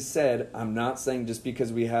that being said, I'm not saying just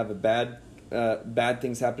because we have bad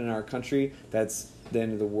things happen in our country, that's the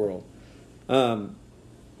end of the world. Other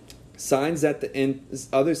signs of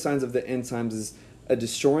the end times is a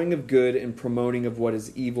destroying of good and promoting of what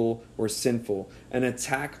is evil or sinful, an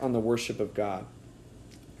attack on the worship of God.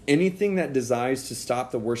 Anything that desires to stop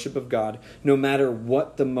the worship of God, no matter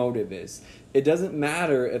what the motive is. It doesn't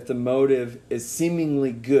matter if the motive is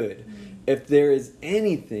seemingly good. If there is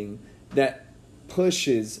anything that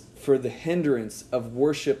pushes for the hindrance of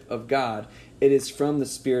worship of God, it is from the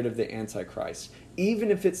spirit of the Antichrist, even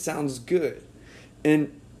if it sounds good.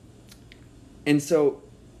 And so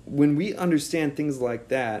when we understand things like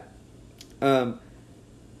that, the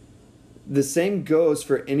same goes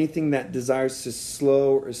for anything that desires to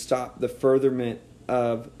slow or stop the furtherment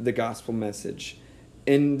of the gospel message.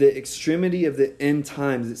 In the extremity of the end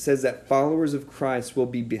times, it says that followers of Christ will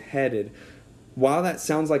be beheaded. While that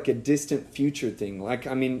sounds like a distant future thing,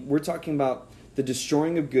 we're talking about the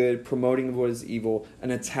destroying of good, promoting of what is evil,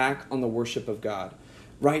 an attack on the worship of God.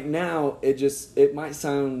 Right now, it might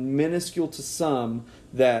sound minuscule to some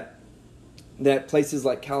that places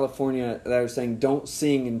like California that are saying don't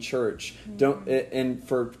sing in church, and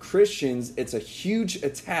for Christians it's a huge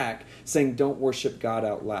attack saying don't worship God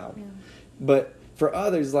out loud. Yeah. But for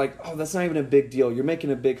others, that's not even a big deal. You're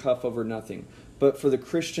making a big huff over nothing. But for the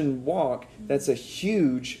Christian walk, that's a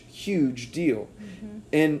huge, huge deal. Mm-hmm.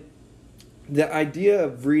 And the idea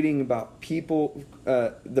of reading about people,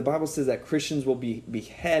 the Bible says that Christians will be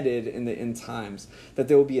beheaded in the end times, that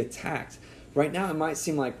they will be attacked. Right now, it might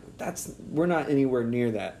seem like we're not anywhere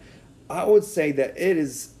near that. I would say that it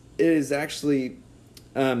is actually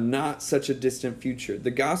not such a distant future.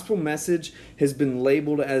 The gospel message has been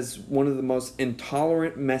labeled as one of the most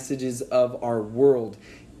intolerant messages of our world,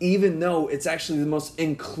 even though it's actually the most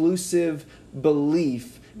inclusive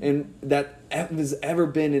belief that has ever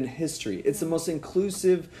been in history. It's the most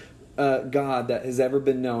inclusive God that has ever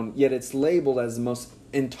been known, yet it's labeled as the most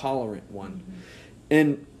intolerant one.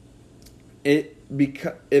 And if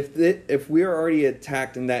we are already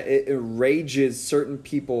attacked and that it enrages certain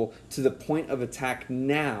people to the point of attack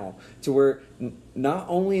now, to where not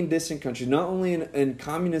only in distant countries, not only in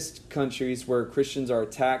communist countries where Christians are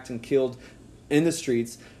attacked and killed in the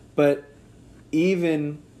streets, but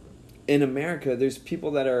even in America, there's people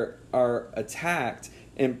that are attacked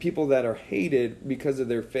and people that are hated because of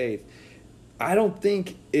their faith. I don't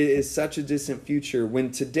think it is such a distant future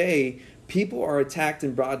when today people are attacked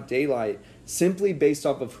in broad daylight simply based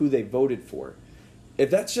off of who they voted for. If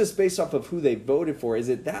that's just based off of who they voted for, is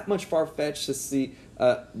it that much far-fetched to see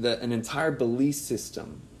an entire belief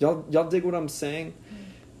system? Y'all dig what I'm saying?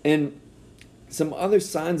 And some other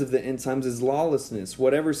signs of the end times is lawlessness,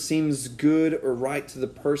 whatever seems good or right to the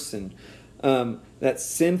person, that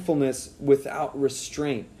sinfulness without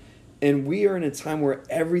restraint. And we are in a time where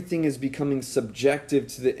everything is becoming subjective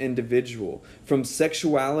to the individual. From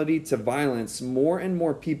sexuality to violence, more and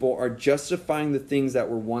more people are justifying the things that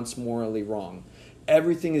were once morally wrong.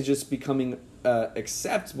 Everything is just becoming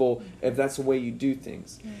acceptable if that's the way you do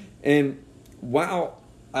things. And while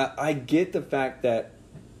I get the fact that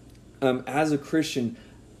as a Christian,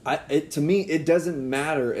 to me, it doesn't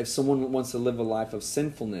matter if someone wants to live a life of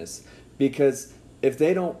sinfulness, because if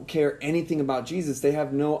they don't care anything about Jesus, they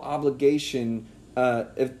have no obligation.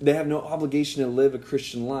 If they have no obligation to live a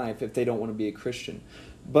Christian life if they don't want to be a Christian.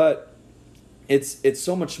 But it's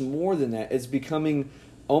so much more than that. It's becoming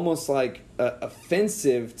almost like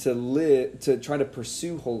offensive to try to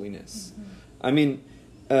pursue holiness. Mm-hmm. I mean,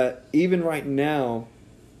 even right now,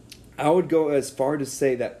 I would go as far to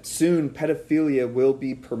say that soon pedophilia will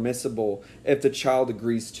be permissible if the child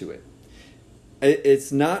agrees to it.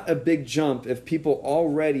 It's not a big jump if people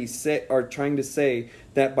already are trying to say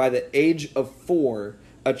that by the age of 4,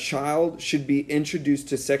 a child should be introduced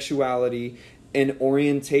to sexuality and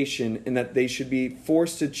orientation, and that they should be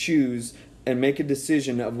forced to choose and make a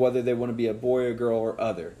decision of whether they want to be a boy or girl or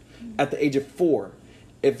other. At the age of 4,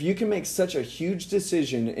 if you can make such a huge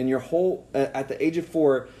decision in your whole, at the age of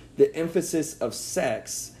 4, the emphasis of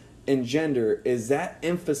sex and gender is that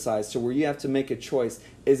emphasized to where you have to make a choice.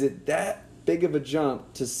 Is it that big of a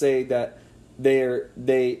jump to say that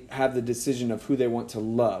they have the decision of who they want to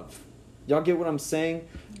love? Y'all get what I'm saying?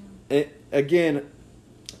 Yeah. Again,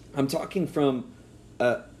 I'm talking from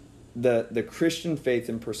the Christian faith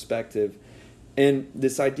and perspective, and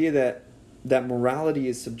this idea that morality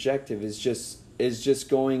is subjective is just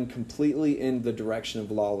going completely in the direction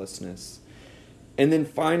of lawlessness. And then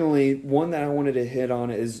finally, one that I wanted to hit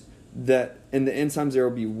on is that in the end times there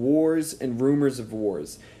will be wars and rumors of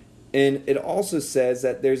wars. And it also says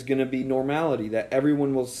that there's going to be normality, that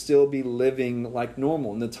everyone will still be living like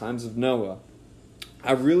normal in the times of Noah.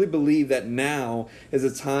 I really believe that now is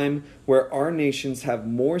a time where our nations have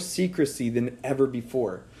more secrecy than ever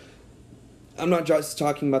before. I'm not just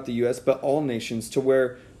talking about the U.S., but all nations, to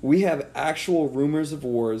where we have actual rumors of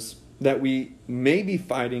wars that we may be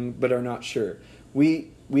fighting but are not sure. We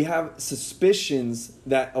have suspicions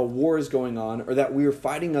that a war is going on, or that we are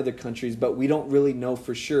fighting other countries, but we don't really know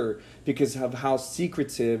for sure because of how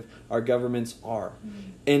secretive our governments are. Mm-hmm.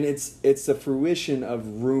 And it's the fruition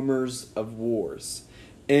of rumors of wars.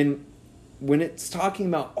 And when it's talking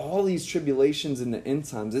about all these tribulations in the end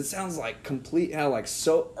times, it sounds like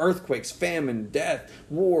so earthquakes, famine, death,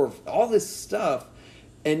 war, all this stuff.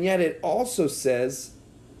 And yet it also says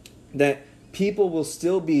that people will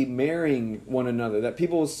still be marrying one another, that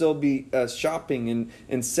people will still be shopping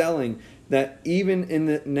and selling, that even in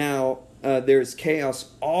the now there's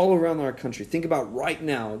chaos all around our country. Think about right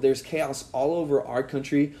now, there's chaos all over our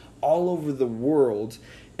country, all over the world.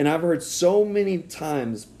 And I've heard so many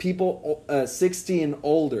times people 60 and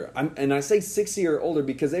older, and I say 60 or older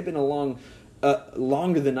because they've been along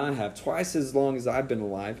longer than I have, twice as long as I've been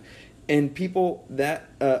alive. And people that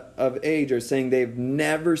of age are saying they've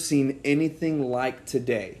never seen anything like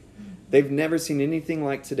today. They've never seen anything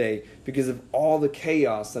like today because of all the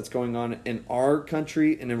chaos that's going on in our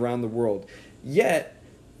country and around the world. Yet,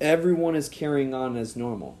 everyone is carrying on as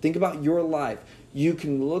normal. Think about your life. You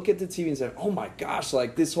can look at the TV and say, oh my gosh,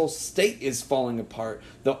 like this whole state is falling apart.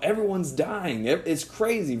 Though everyone's dying. It's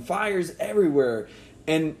crazy. Fires everywhere.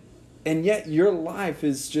 And yet your life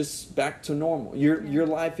is just back to normal. Your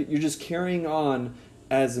life, you're just carrying on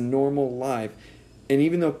as a normal life. And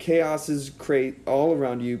even though chaos is all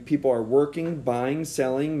around you, people are working, buying,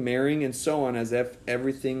 selling, marrying, and so on as if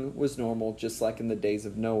everything was normal, just like in the days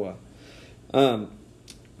of Noah.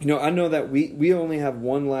 I know that we only have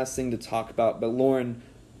one last thing to talk about, but Lauren,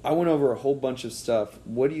 I went over a whole bunch of stuff.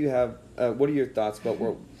 What do you have? What are your thoughts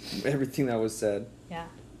about everything that was said?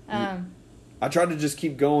 Yeah. I tried to just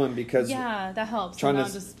keep going because that helps.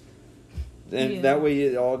 That way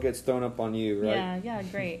it all gets thrown up on you, right? Yeah,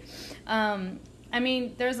 great. I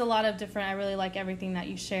mean, there's a lot of different. I really like everything that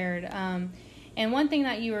you shared. And one thing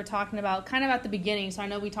that you were talking about, kind of at the beginning, so I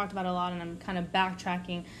know we talked about it a lot, and I'm kind of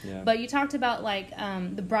backtracking. Yeah. But you talked about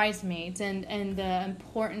the bridesmaids and the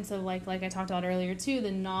importance of like I talked about earlier too,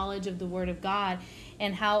 the knowledge of the Word of God,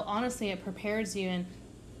 and how honestly it prepares you.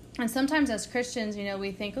 And sometimes as Christians,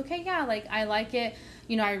 we think, okay, yeah, like I like it,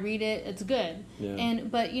 I read it, it's good. Yeah.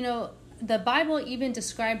 But the Bible even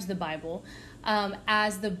describes the Bible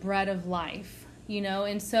as the bread of life,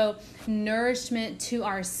 and so nourishment to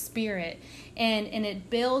our spirit, and it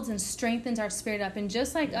builds and strengthens our spirit up. And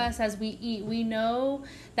just like us, as we eat, we know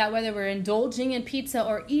that whether we're indulging in pizza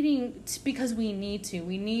or eating because we need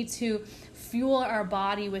to fuel our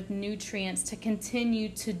body with nutrients to continue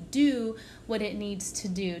to do what it needs to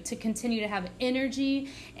do, to continue to have energy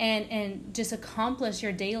and just accomplish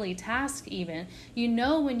your daily task even. You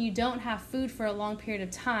know, when you don't have food for a long period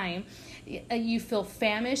of time, you feel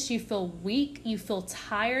famished, you feel weak, you feel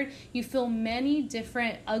tired, you feel many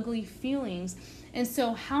different ugly feelings. And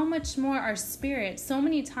so how much more our spirit, so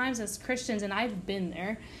many times as Christians, and I've been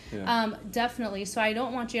there, definitely. So I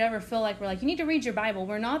don't want you to ever feel like we're like, you need to read your Bible.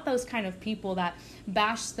 We're not those kind of people that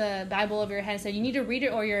bash the Bible over your head and say, you need to read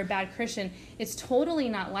it or you're a bad Christian. It's totally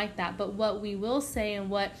not like that. But what we will say and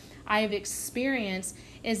what I've experienced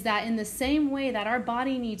is that in the same way that our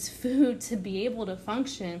body needs food to be able to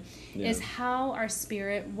function is how our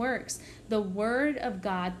spirit works. The Word of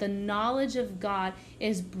God, the knowledge of God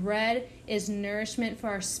is bread, is nourishment for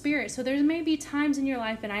our spirit. So there may be times in your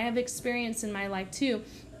life, and I have experienced in my life too,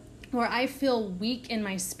 where I feel weak in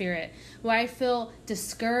my spirit, where I feel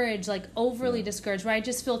discouraged, like overly discouraged, where I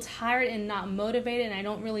just feel tired and not motivated, and I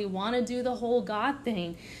don't really want to do the whole God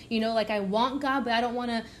thing. You know, like I want God, but I don't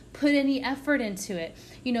want to put any effort into it,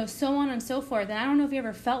 you know, so on and so forth. And I don't know if you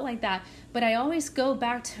ever felt like that, but I always go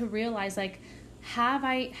back to realize, like, have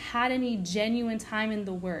I had any genuine time in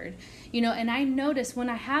the Word? You know, and I notice when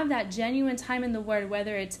I have that genuine time in the Word,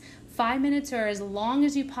 whether it's 5 minutes or as long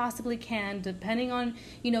as you possibly can, depending on,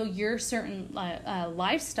 you know, your certain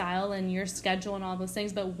lifestyle and your schedule and all those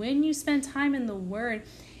things. But when you spend time in the Word,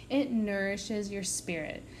 it nourishes your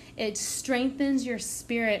spirit. It strengthens your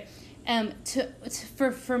spirit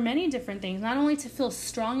for many different things. Not only to feel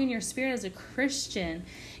strong in your spirit as a Christian,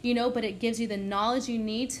 you know, but it gives you the knowledge you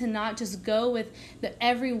need to not just go with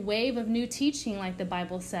every wave of new teaching like the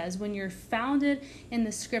Bible says. When you're founded in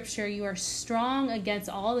the Scripture, you are strong against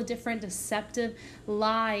all the different deceptive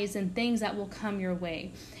lies and things that will come your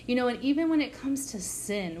way. You know, and even when it comes to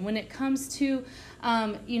sin, when it comes to,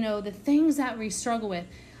 you know, the things that we struggle with,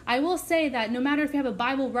 I will say that no matter if you have a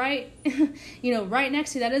Bible right, you know, right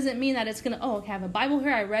next to you, that doesn't mean that it's going to, okay, I have a Bible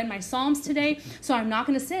here, I read my Psalms today, so I'm not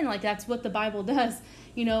going to sin. Like, that's what the Bible does.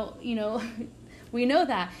 You know, we know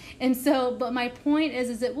that. And so, but my point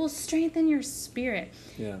is it will strengthen your spirit.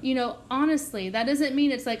 Yeah. You know, honestly, that doesn't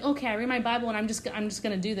mean it's like, okay, I read my Bible and I'm just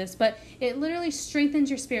going to do this. But it literally strengthens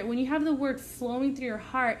your spirit. When you have the Word flowing through your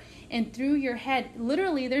heart and through your head,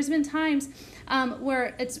 literally, there's been times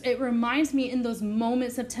where it reminds me in those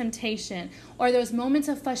moments of temptation or those moments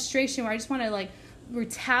of frustration where I just want to like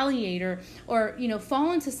retaliate or, you know,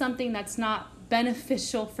 fall into something that's not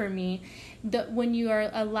beneficial for me. That when you are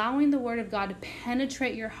allowing the Word of God to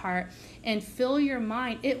penetrate your heart and fill your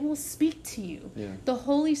mind, it will speak to you. Yeah. The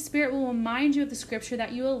Holy Spirit will remind you of the Scripture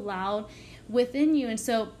that you allowed within you. And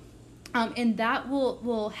so, and that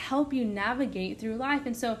will help you navigate through life.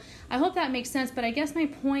 And so I hope that makes sense. But I guess my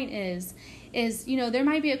point is, you know, there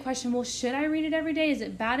might be a question, well, should I read it every day? Is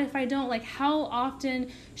it bad if I don't? Like, how often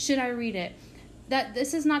should I read it? That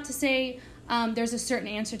this is not to say there's a certain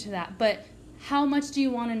answer to that, but how much do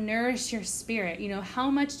you want to nourish your spirit? You know,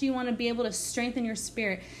 how much do you want to be able to strengthen your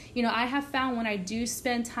spirit? You know, I have found when I do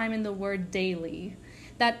spend time in the Word daily,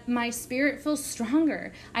 that my spirit feels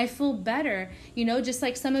stronger. I feel better. You know, just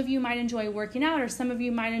like some of you might enjoy working out, or some of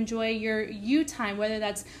you might enjoy your you time, whether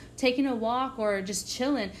that's taking a walk or just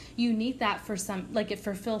chilling. You need that for it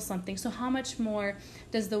fulfills something. So how much more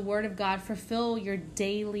does the Word of God fulfill your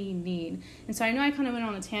daily need? And so I know I kind of went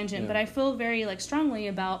on a tangent, but I feel very like strongly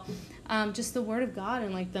about just the Word of God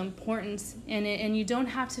and like the importance in it. And you don't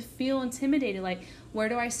have to feel intimidated. Like, where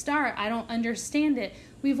do I start? I don't understand it.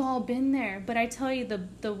 We've all been there. But I tell you,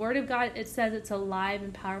 the Word of God, it says it's alive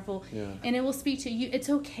and powerful. Yeah. And it will speak to you. It's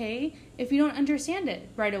okay if you don't understand it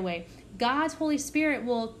right away. God's Holy Spirit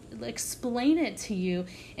will explain it to you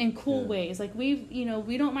in cool ways. Like we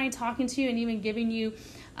don't mind talking to you and even giving you,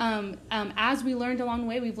 as we learned along the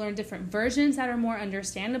way, we've learned different versions that are more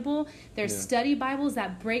understandable. There's study Bibles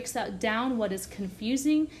that breaks down what is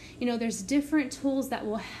confusing. You know, there's different tools that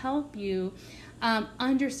will help you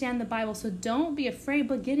understand the Bible. So don't be afraid,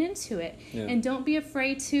 but get into it. Yeah. And don't be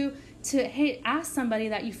afraid to ask somebody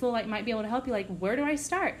that you feel like might be able to help you. Like, where do I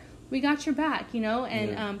start? We got your back, you know?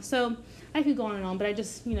 And so I could go on and on, but I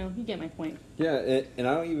just, you know, you get my point. Yeah, and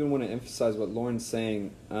I don't even want to emphasize what Lauren's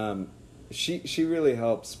saying. She really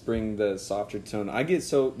helps bring the softer tone.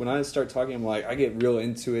 When I start talking, I'm like, I get real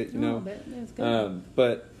into it, you know? But it's good.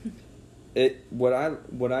 But what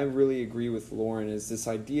I really agree with Lauren is this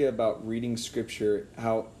idea about reading Scripture,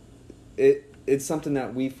 how it's something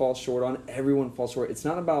that we fall short on. Everyone falls short. It's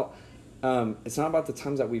not about the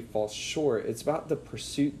times that we fall short. It's about the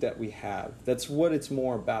pursuit that we have. That's what it's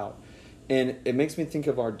more about. And it makes me think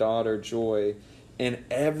of our daughter, Joy. And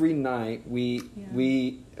every night we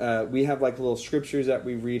have like little scriptures that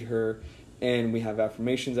we read her, and we have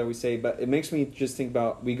affirmations that we say. But it makes me just think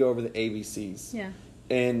about, we go over the ABCs. Yeah.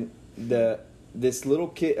 And this little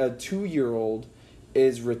kid, a 2-year-old,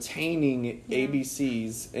 is retaining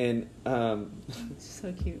ABCs, and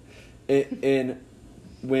so cute. And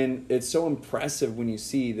when it's so impressive when you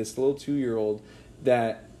see this little 2-year-old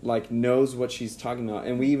that like knows what she's talking about.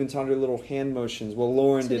 And we even taught her little hand motions. Well,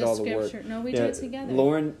 Lauren did all the work. No, we do it together.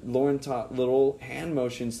 Lauren taught little hand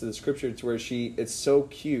motions to the scripture, to where it's so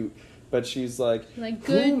cute. But she's like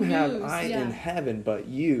whom have I in heaven but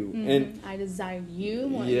you? Mm-hmm. And I desire you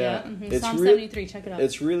more. Mm-hmm. Psalm 73, check it out.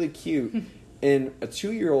 It's really cute. And a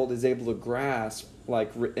 2-year-old is able to grasp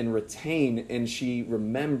and retain, and she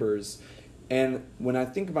remembers. And when I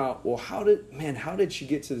think about, well, how did she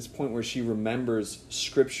get to this point where she remembers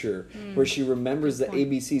scripture, where she remembers the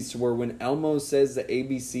ABCs, to where when Elmo says the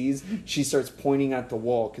ABCs, she starts pointing at the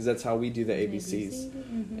wall, because that's how we do the ABCs.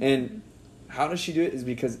 Mm-hmm. And how does she do it? Is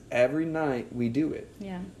because every night we do it.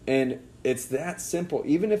 Yeah. And it's that simple.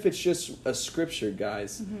 Even if it's just a scripture,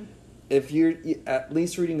 guys. Mm-hmm. If you're at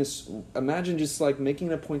least reading imagine just like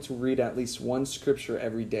making a point to read at least one scripture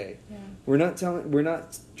every day. Yeah. We're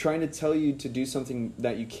not trying to tell you to do something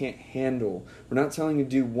that you can't handle. We're not telling you to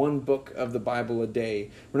do one book of the Bible a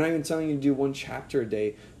day. We're not even telling you to do one chapter a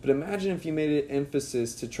day. But imagine if you made it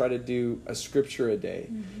emphasis to try to do a scripture a day.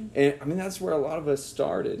 Mm-hmm. And I mean, that's where a lot of us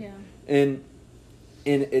started. Yeah. And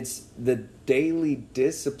it's the daily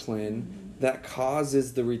discipline that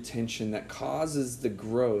causes the retention, that causes the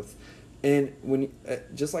growth. And when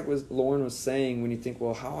just like what Lauren was saying, when you think,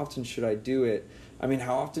 well, how often should I do it? I mean,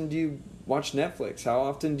 how often do you watch Netflix? How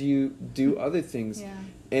often do you do other things? Yeah.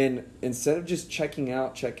 And instead of just checking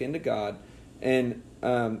out, check into God. And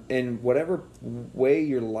whatever way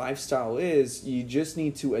your lifestyle is, you just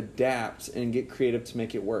need to adapt and get creative to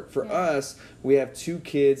make it work. For us, we have 2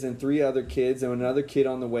 kids and 3 other kids and another kid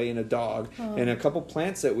on the way and a dog and a couple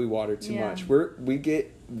plants that we water too much. We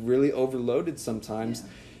get really overloaded sometimes.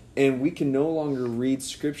 And we can no longer read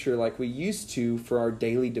scripture like we used to for our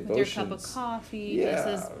daily devotions. With your cup of coffee.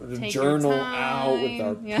 The journal out with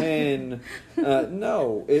our pen.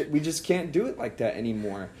 No, we just can't do it like that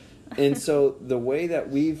anymore. And so the way that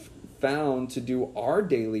we've found to do our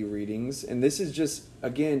daily readings, and this is just,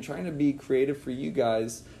 again, trying to be creative for you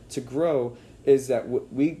guys to grow, is that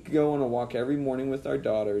we go on a walk every morning with our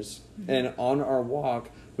daughters. Mm-hmm. And on our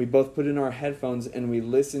walk, we both put in our headphones and we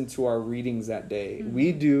listen to our readings that day. Mm-hmm.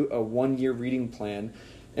 We do a 1-year reading plan,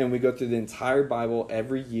 and we go through the entire Bible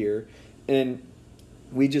every year. And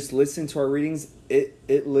we just listen to our readings.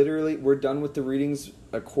 It literally, we're done with the readings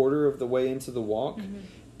a quarter of the way into the walk. Mm-hmm.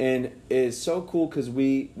 And it is so cool because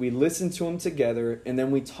we listen to them together, and then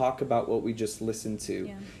we talk about what we just listened to.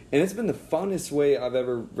 Yeah. And it's been the funnest way I've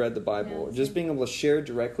ever read the Bible. Yeah, just being able to share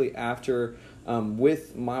directly after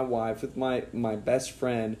with my wife, with my best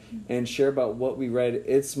friend, and share about what we read.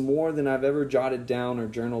 It's more than I've ever jotted down or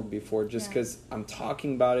journaled before, just because I'm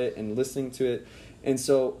talking about it and listening to it. And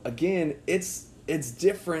so, again, it's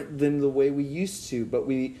different than the way we used to, but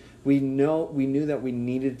we knew that we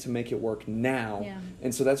needed to make it work now. Yeah.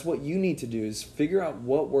 And so that's what you need to do, is figure out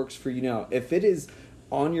what works for you now. If it is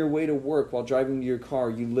on your way to work while driving to your car,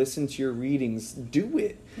 you listen to your readings, do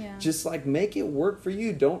it. Yeah. Just like make it work for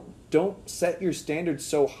you. Don't set your standards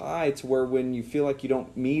so high to where when you feel like you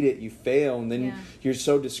don't meet it, you fail, and then you're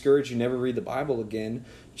so discouraged you never read the Bible again.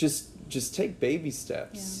 Just take baby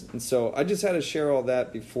steps. Yeah. And so I just had to share all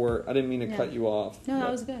that before. I didn't mean to cut you off. No, that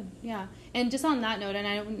was good. Yeah. And just on that note, and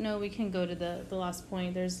I don't know we can go to the last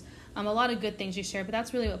point. There's a lot of good things you shared, but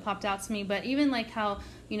that's really what popped out to me. But even like how,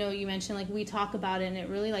 you mentioned like we talk about it and it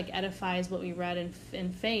really like edifies what we read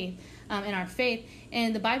in faith, in our faith.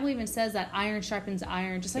 And the Bible even says that iron sharpens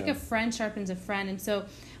iron, just like a friend sharpens a friend. And so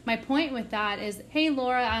my point with that is, hey,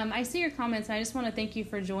 Laura, I see your comments, and I just want to thank you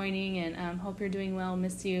for joining, and hope you're doing well.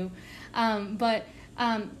 Miss you. But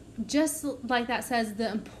just like that says,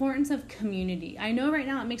 the importance of community. I know right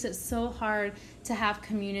now it makes it so hard to have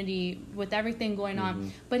community with everything going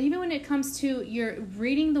on. But even when it comes to you're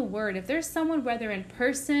reading the word, if there's someone, whether in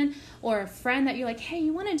person or a friend, that you're like, hey,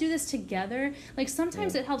 you want to do this together? Like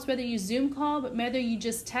sometimes it helps whether you Zoom call, but whether you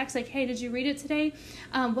just text like, hey, did you read it today?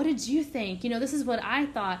 What did you think? This is what I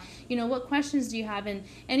thought. What questions do you have? And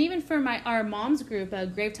even for our moms group,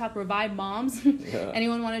 Gravetop Revive Moms,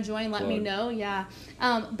 anyone want to join, let me know. Yeah.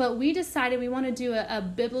 But we decided we want to do a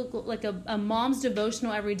biblical, like a mom's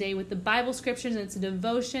devotional every day with the Bible scriptures, and it's a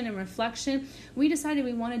devotion and reflection. We decided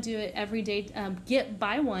we want to do it every day,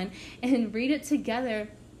 buy one and read it together.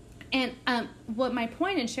 And what my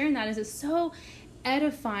point in sharing that is, it's so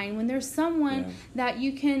edifying when there's someone that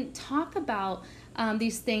you can talk about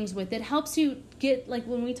these things with. It helps you get, like,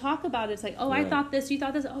 when we talk about it, it's like, oh, I thought this, you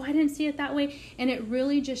thought this, oh, I didn't see it that way. And it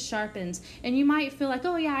really just sharpens. And you might feel like,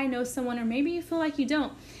 oh, yeah, I know someone, or maybe you feel like you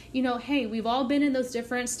don't. You know, hey, we've all been in those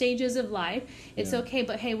different stages of life. It's okay,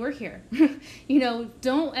 but hey, we're here. You know,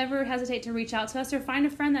 don't ever hesitate to reach out to us, or find a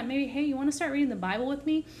friend that maybe, hey, you want to start reading the Bible with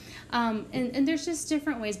me? And there's just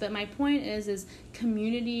different ways. But my point is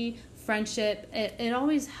community, friendship, it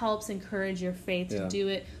always helps encourage your faith to do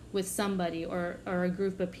it with somebody or a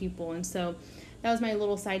group of people. And so that was my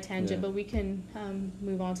little side tangent, but we can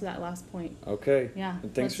move on to that last point. Okay. Yeah.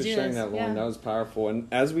 And thanks for sharing that, Lauren. That was powerful. And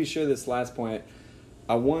as we share this last point,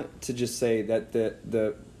 I want to just say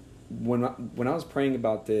that when I was praying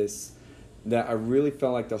about this, that I really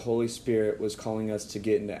felt like the Holy Spirit was calling us to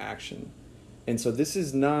get into action. And so this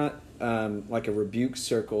is not like a rebuke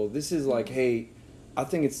circle. This is like, hey, I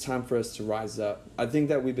think it's time for us to rise up. I think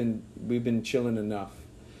that we've been chilling enough.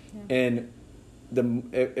 Yeah. And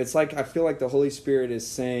it's like, I feel like the Holy Spirit is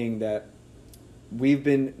saying that we've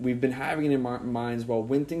been having it in our minds, well,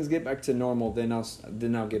 when things get back to normal, then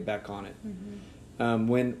I'll get back on it. Mm-hmm.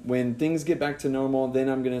 When things get back to normal, then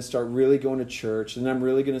I'm going to start really going to church, and I'm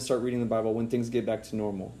really going to start reading the Bible when things get back to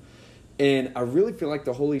normal. And I really feel like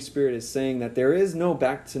the Holy Spirit is saying that there is no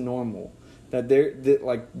back to normal. That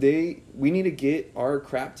we need to get our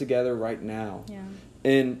crap together right now. Yeah.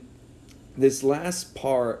 And this last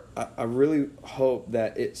part, I really hope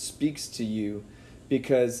that it speaks to you,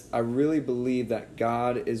 because I really believe that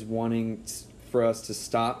God is wanting for us to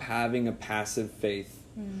stop having a passive faith,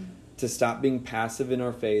 to stop being passive in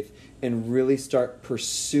our faith, and really start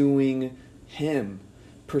pursuing Him,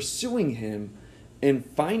 and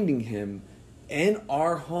finding Him in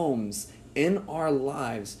our homes, in our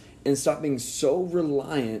lives, and stop being so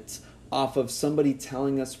reliant off of somebody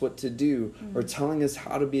telling us what to do, or telling us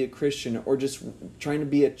how to be a Christian, or just trying to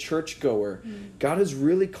be a churchgoer. God is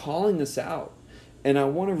really calling us out. And I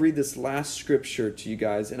want to read this last scripture to you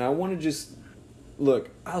guys. And I want to just,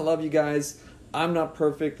 look, I love you guys. I'm not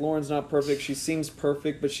perfect. Lauren's not perfect. She seems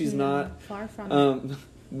perfect, but she's not. Far from it.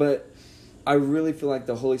 But I really feel like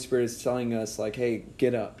the Holy Spirit is telling us, like, hey,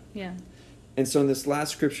 get up. Yeah. And so in this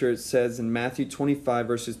last scripture, it says in Matthew 25,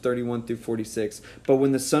 verses 31 through 46, "But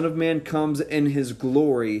when the Son of Man comes in His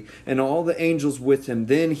glory, and all the angels with Him,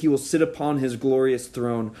 then He will sit upon His glorious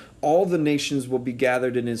throne. All the nations will be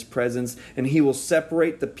gathered in His presence, and He will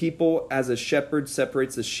separate the people as a shepherd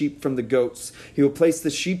separates the sheep from the goats. He will place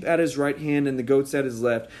the sheep at His right hand and the goats at His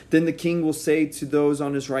left. Then the King will say to those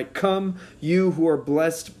on His right, 'Come, you who are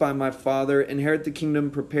blessed by my Father, inherit the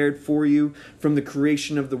kingdom prepared for you from the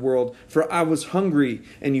creation of the world. For I was hungry,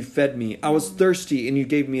 and you fed me. I was thirsty, and you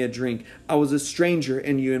gave me a drink. I was a stranger,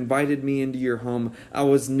 and you invited me into your home. I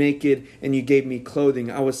was naked, and you gave me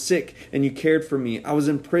clothing. I was sick, and you cared for me. I was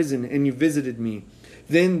in prison, and you visited me.'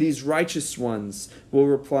 Then these righteous ones will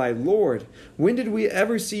reply, 'Lord, when did we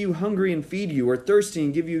ever see you hungry and feed you, or thirsty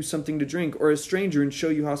and give you something to drink, or a stranger and show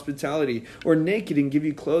you hospitality, or naked and give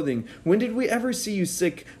you clothing? When did we ever see you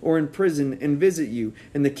sick or in prison and visit you?'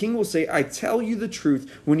 And the King will say, 'I tell you the truth,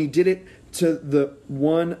 when you did it to the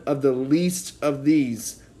one of the least of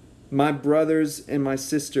these, my brothers and my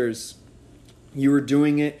sisters, you were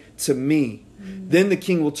doing it to me.' Then the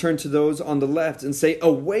King will turn to those on the left and say,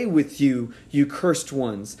 'Away with you, you cursed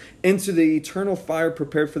ones, into the eternal fire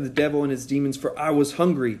prepared for the devil and his demons. For I was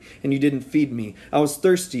hungry, and you didn't feed me. I was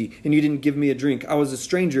thirsty, and you didn't give me a drink. I was a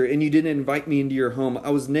stranger, and you didn't invite me into your home.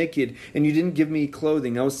 I was naked, and you didn't give me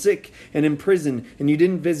clothing. I was sick and in prison, and you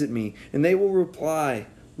didn't visit me.' And they will reply,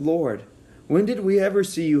 'Lord, when did we ever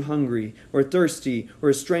see you hungry, or thirsty, or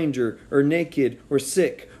a stranger, or naked, or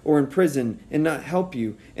sick, or in prison, and not help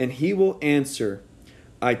you?' And He will answer,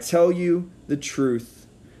 'I tell you the truth,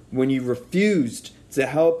 when you refused to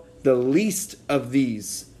help the least of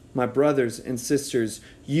these, my brothers and sisters,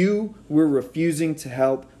 you were refusing to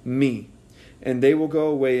help me.' And they will go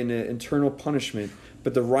away in an eternal punishment,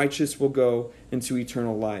 but the righteous will go into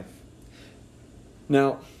eternal life."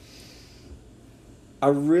 Now,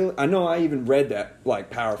 I know I even read that like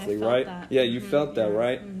powerfully, right? That. Yeah, you felt that,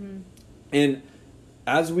 right? And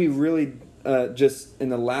as we really just in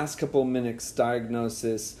the last couple of minutes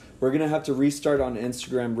diagnosis, we're going to have to restart on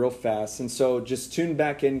Instagram real fast. And so just tune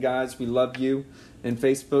back in, guys. We love you. And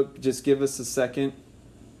Facebook, just give us a second.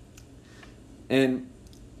 And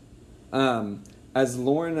as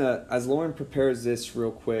Lauren prepares this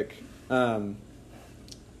real quick, I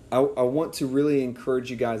want to really encourage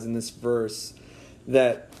you guys in this verse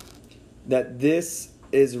that this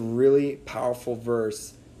is a really powerful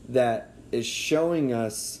verse that is showing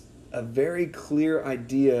us a very clear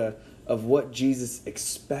idea of what Jesus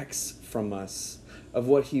expects from us, of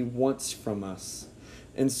what he wants from us.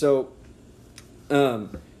 And so we're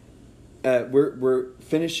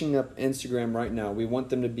finishing up Instagram right now. We want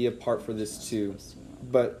them to be a part for this too.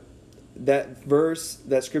 But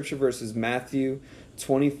that scripture verse is Matthew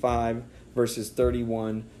 25, verses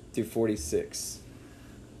 31 through 46.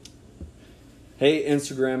 Hey,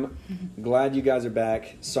 Instagram. Glad you guys are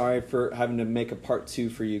back. Sorry for having to make a part 2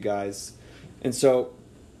 for you guys. And so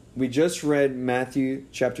we just read Matthew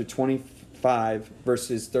chapter 25,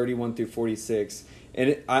 verses 31 through 46.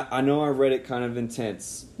 And I know I read it kind of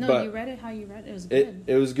intense. No, but you read it how you read it. It was good.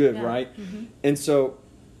 It was good, yeah. Right? Mm-hmm. And so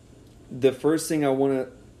the first thing I want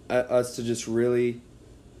us to just really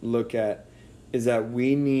look at is that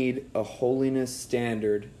we need a holiness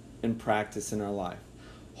standard and practice in our life.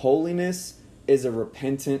 Holiness is a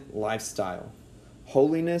repentant lifestyle.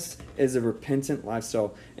 Holiness is a repentant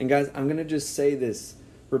lifestyle. And guys, I'm going to just say this.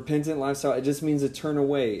 Repentant lifestyle, it just means to turn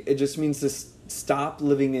away. It just means to stop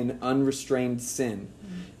living in unrestrained sin.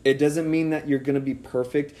 It doesn't mean that you're going to be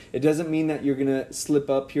perfect. It doesn't mean that you're going to slip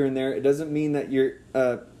up here and there. It doesn't mean that you're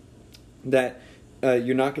not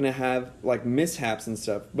going to have like mishaps and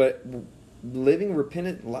stuff. But living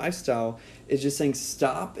repentant lifestyle is just saying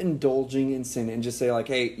stop indulging in sin and just say like,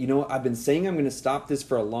 hey, you know what? I've been saying I'm going to stop this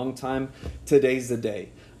for a long time. Today's the day.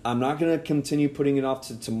 I'm not going to continue putting it off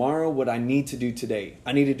to tomorrow. What I need to do today,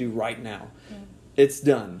 I need to do right now. Yeah. It's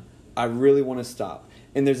done. I really want to stop.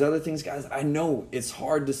 And there's other things, guys, I know it's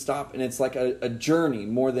hard to stop, and it's like a journey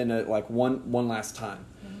more than one last time.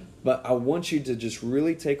 Mm-hmm. But I want you to just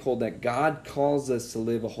really take hold that God calls us to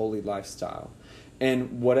live a holy lifestyle.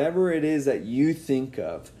 And whatever it is that you think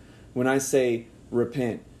of, when I say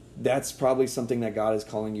repent, that's probably something that God is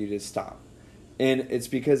calling you to stop. And it's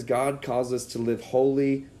because God calls us to live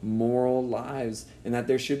holy, moral lives, and that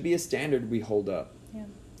there should be a standard we hold up. Yeah.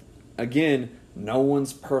 Again, no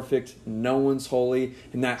one's perfect, no one's holy,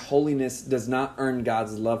 and that holiness does not earn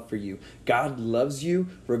God's love for you. God loves you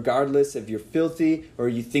regardless if you're filthy or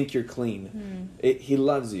you think you're clean. He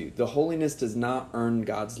loves you. The holiness does not earn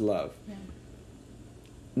God's love. Yeah.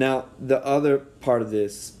 Now, the other part of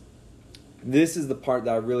this is the part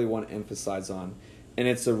that I really want to emphasize on, and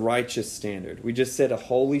it's a righteous standard. We just said a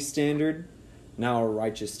holy standard, now a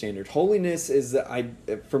righteous standard. Holiness is,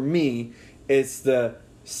 for me, it's the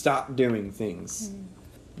stop doing things.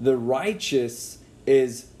 Mm-hmm. The righteous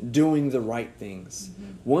is doing the right things.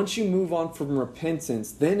 Mm-hmm. Once you move on from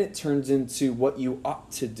repentance, then it turns into what you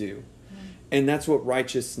ought to do. Mm-hmm. And that's what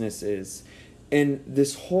righteousness is. And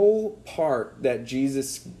this whole part that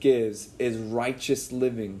Jesus gives is righteous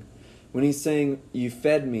living. When he's saying, you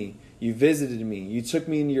fed me, you visited me, you took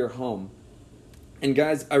me into your home. And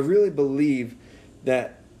guys, I really believe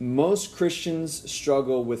that most Christians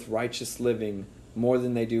struggle with righteous living more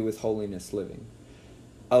than they do with holiness living.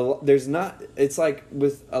 It's like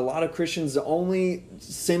with a lot of Christians, the only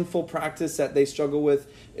sinful practice that they struggle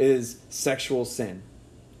with is sexual sin.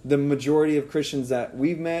 The majority of Christians that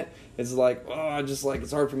we've met is like,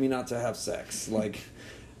 it's hard for me not to have sex.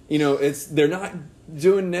 They're not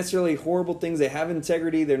doing necessarily horrible things. They have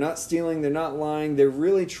integrity. They're not stealing. They're not lying. They're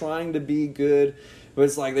really trying to be good. But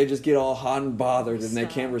it's like they just get all hot and bothered and they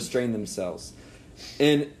can't restrain themselves.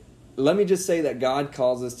 And let me just say that God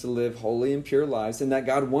calls us to live holy and pure lives, and that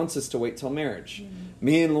God wants us to wait till marriage. Mm-hmm.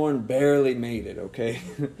 Me and Lauren barely made it, okay?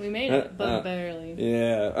 We made it, but barely.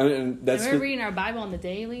 Yeah. And we're reading our Bible on the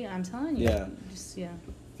daily, I'm telling you. Yeah.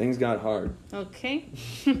 Things got hard. Okay.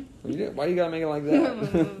 Why you gotta make it like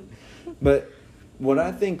that? But what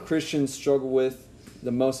I think Christians struggle with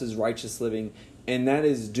the most is righteous living, and that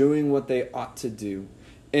is doing what they ought to do.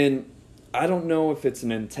 And I don't know if it's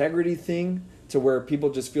an integrity thing, to where people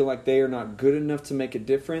just feel like they are not good enough to make a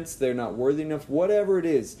difference, they're not worthy enough, whatever it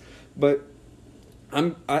is. But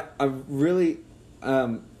I'm going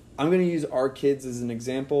to use our kids as an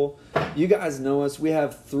example. You guys know us. We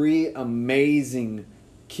have 3 amazing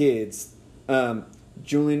kids,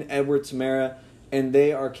 Julian, Edward, Tamara, and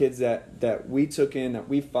they are kids that we took in, that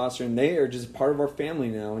we fostered, and they are just part of our family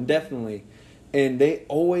now, indefinitely. And they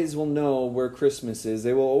always will know where Christmas is.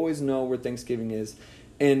 They will always know where Thanksgiving is.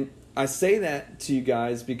 And I say that to you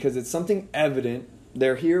guys because it's something evident.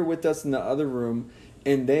 They're here with us in the other room,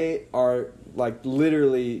 and they are like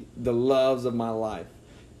literally the loves of my life.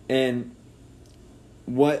 And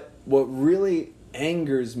what really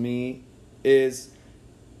angers me is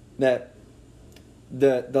that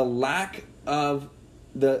the lack of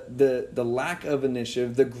the lack of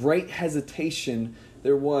initiative, the great hesitation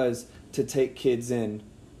there was to take kids in.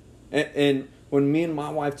 And when me and my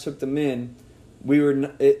wife took them in, we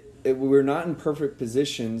were not in perfect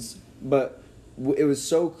positions, but it was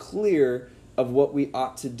so clear of what we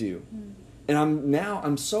ought to do. And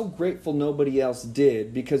I'm so grateful nobody else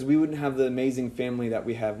did, because we wouldn't have the amazing family that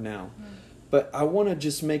we have now. But I want to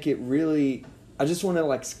just make it really, I just want to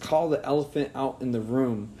like call the elephant out in the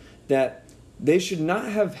room, that they should not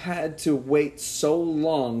have had to wait so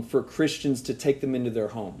long for Christians to take them into their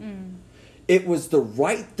home. It was the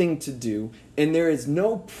right thing to do, and there is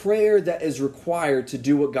no prayer that is required to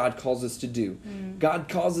do what God calls us to do. God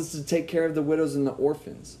calls us to take care of the widows and the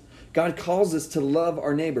orphans. God calls us to love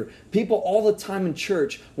our neighbor. People all the time in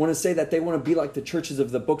church want to say that they want to be like the churches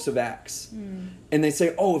of the books of Acts. And they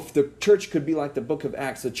say, oh, if the church could be like the book of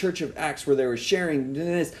Acts, the church of Acts where they were sharing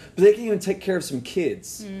this, but they can't even take care of some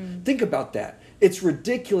kids. Think about that. It's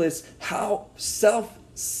ridiculous how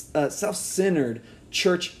self-centered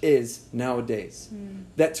church is nowadays.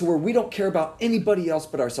 That to where we don't care about anybody else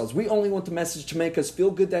but ourselves. We only want the message to make us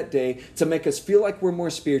feel good that day, to make us feel like we're more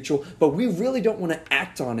spiritual, but we really don't want to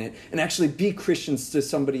act on it and actually be Christians to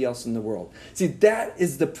somebody else in the world. See, that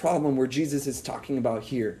is the problem where Jesus is talking about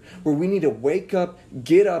here, where we need to wake up,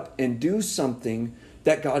 get up, and do something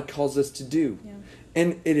that God calls us to do.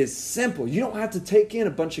 And it is simple. You don't have to take in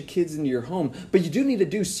a bunch of kids into your home, but you do need to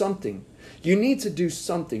do something. You need to do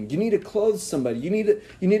something. You need to clothe somebody. You need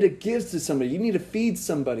to give to somebody. You need to feed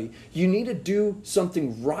somebody. You need to do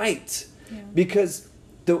something right. Because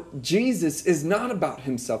Jesus is not about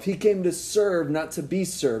himself. He came to serve, not to be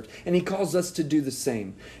served. And he calls us to do the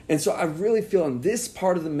same. And so I really feel in this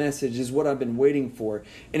part of the message is what I've been waiting for.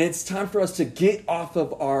 And it's time for us to get off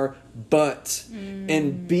of our butt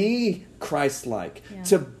and be Christ-like.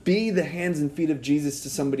 To be the hands and feet of Jesus to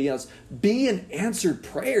somebody else. Be an answered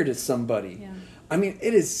prayer to somebody. I mean,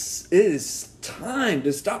 it is time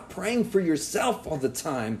to stop praying for yourself all the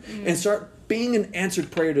time and start being an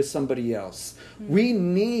answered prayer to somebody else. We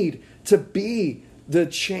need to be the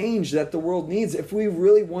change that the world needs. If we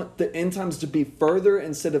really want the end times to be further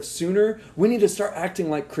instead of sooner, we need to start acting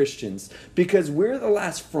like Christians, because we're the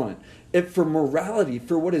last front for morality,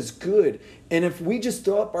 for what is good. And if we just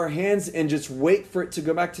throw up our hands and just wait for it to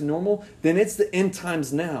go back to normal, then it's the end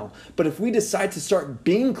times now. But if we decide to start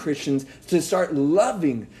being Christians, to start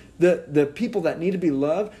loving the people that need to be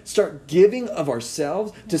loved, start giving of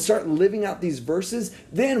ourselves, to start living out these verses,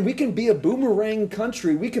 then we can be a boomerang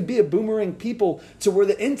country. We could be a boomerang people to where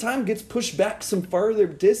the end time gets pushed back some farther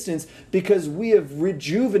distance, because we have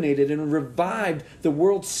rejuvenated and revived the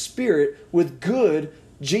world's spirit with good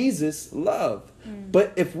Jesus love.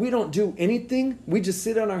 But if we don't do anything, we just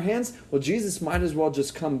sit on our hands, well, Jesus might as well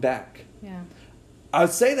just come back. I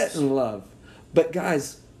would say that in love. But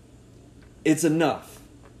guys, it's enough.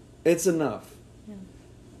 It's enough.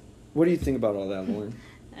 What do you think about all that, Lauren?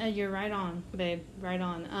 You're right on, babe. Right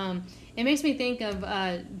on. It makes me think of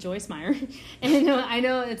Joyce Meyer. And I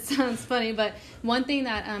know it sounds funny, but one thing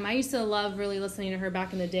that I used to love really listening to her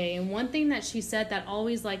back in the day, and one thing that she said that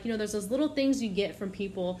always, like, there's those little things you get from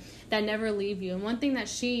people that never leave you. And one thing that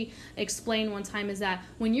she explained one time is that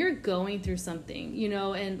when you're going through something,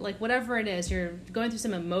 and like whatever it is, you're going through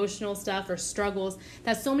some emotional stuff or struggles,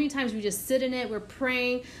 that so many times we just sit in it, we're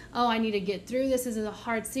praying, oh, I need to get through this. This is a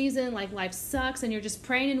hard season, like life sucks, and you're just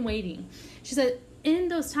praying and waiting. She said, in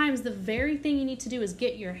those times, the very thing you need to do is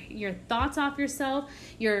get your thoughts off yourself,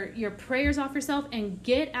 your prayers off yourself, and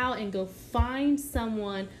get out and go find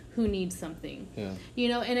someone who needs something.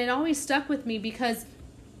 And it always stuck with me because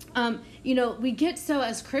we get so,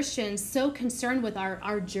 as Christians, so concerned with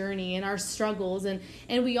our journey and our struggles, and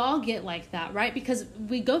we all get like that, right? Because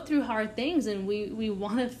we go through hard things and we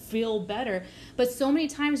want to feel better. But so many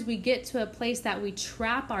times we get to a place that we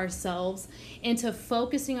trap ourselves into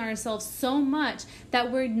focusing ourselves so much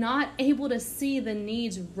that we're not able to see the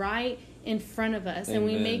needs right in front of us. Amen. And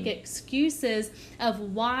we make excuses of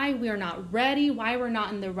why we are not ready, why we're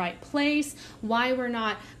not in the right place, why we're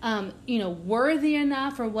not worthy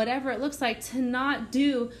enough, or whatever it looks like, to not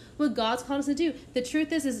do what God's called us to do. The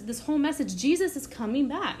truth is this whole message, Jesus is coming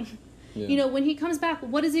back. When he comes back,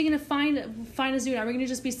 what is he going to find us doing? Are we going to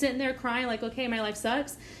just be sitting there crying like, okay, my life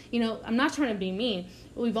sucks? I'm not trying to be mean.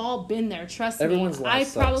 We've all been there. Trust me. I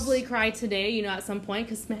probably cried today, at some point,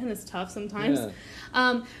 because man, it's tough sometimes.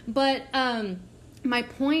 But my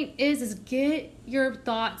point is get your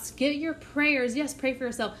thoughts, get your prayers. Yes, pray for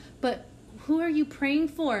yourself, but Who are you praying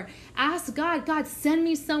for? Ask God, God, send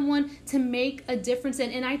me someone to make a difference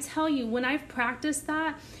in. And I tell you, when I've practiced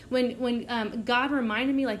that, when God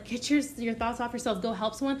reminded me, like, get your thoughts off yourself, go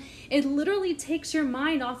help someone, it literally takes your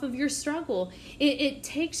mind off of your struggle. It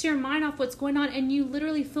takes your mind off what's going on, and you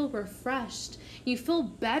literally feel refreshed. You feel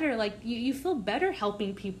better, like you feel better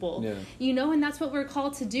helping people, and that's what we're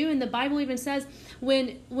called to do. And the Bible even says,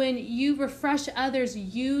 when you refresh others,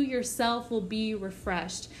 you yourself will be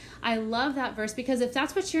refreshed. I love that verse, because if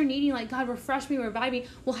that's what you're needing, like, God, refresh me, revive me,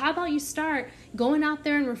 well, how about you start going out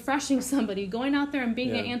there and refreshing somebody, going out there and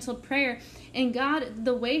being an answered prayer. And God,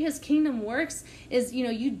 the way his kingdom works is,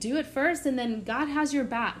 you do it first, and then God has your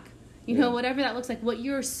back. Whatever that looks like. What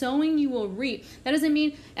you're sowing, you will reap. That doesn't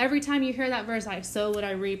mean every time you hear that verse, I sow what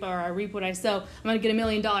I reap, or I reap what I sow, I'm going to get $1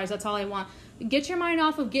 million. That's all I want. Get your mind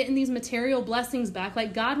off of getting these material blessings back.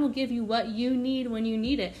 Like, God will give you what you need when you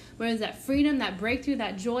need it. Whether it's that freedom, that breakthrough,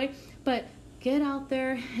 that joy. But get out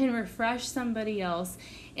there and refresh somebody else,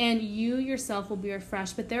 and you yourself will be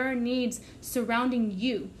refreshed. But there are needs surrounding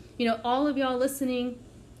you. All of y'all listening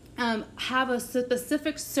have a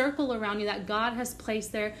specific circle around you that God has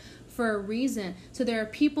placed there for a reason. So there are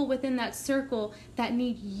people within that circle that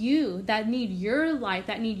need you, that need your life,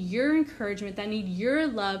 that need your encouragement, that need your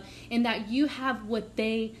love, and that you have what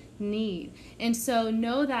they need. And so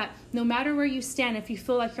know that no matter where you stand, if you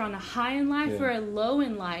feel like you're on a high in life or a low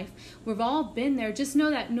in life, we've all been there. Just know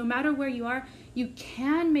that no matter where you are, you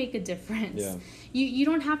can make a difference. Yeah. You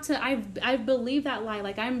don't have to. I believe that lie.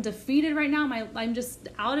 Like, I'm defeated right now. I'm just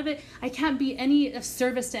out of it. I can't be any of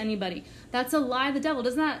service to anybody. That's a lie of the devil.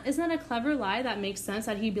 Isn't that a clever lie that makes sense?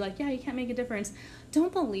 That he'd be like, yeah, you can't make a difference.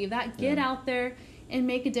 Don't believe that. Get out there and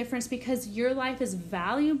make a difference, because your life is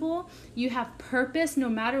valuable. You have purpose no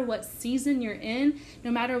matter what season you're in,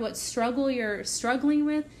 no matter what struggle you're struggling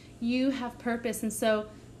with. You have purpose. And so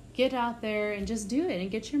get out there and just do it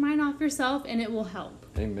and get your mind off yourself, and it will help.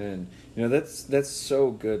 Amen. That's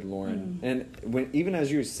so good, Lauren. And even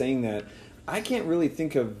as you were saying that, I can't really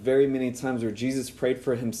think of very many times where Jesus prayed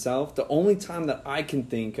for himself. The only time that I can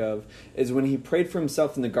think of is when he prayed for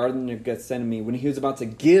himself in the Garden of Gethsemane, when he was about to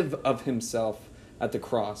give of himself at the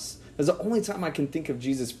cross. That's the only time I can think of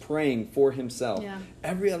Jesus praying for himself. Yeah.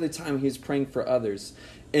 Every other time he was praying for others.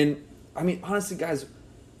 And I mean, honestly, guys,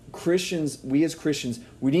 we as Christians,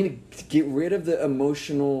 we need to get rid of the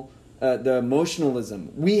emotionalism.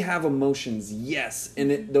 We have emotions, yes,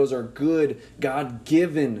 and those are good,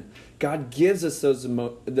 God-given. God gives us those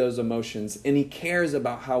emotions, and he cares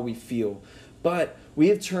about how we feel. But we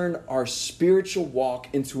have turned our spiritual walk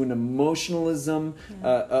into an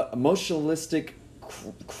emotionalistic,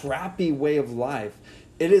 crappy way of life.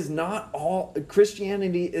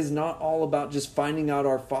 Christianity is not all about just finding out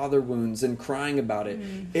our father wounds and crying about it.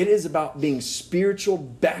 It is about being spiritual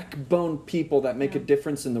backbone people that make a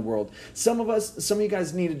difference in the world. Some of you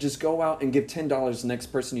guys need to just go out and give $10 to the next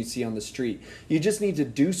person you see on the street. You just need to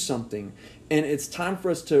do something. And it's time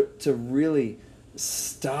for us to really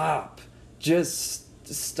stop. Just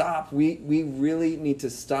stop. We really need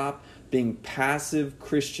to stop being passive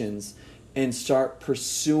Christians and start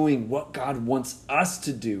pursuing what God wants us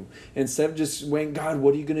to do. Instead of just saying, God,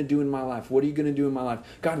 what are you going to do in my life? What are you going to do in my life?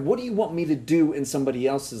 God, what do you want me to do in somebody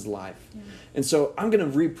else's life? Yeah. And so I'm going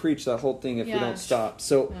to re-preach that whole thing if we don't stop.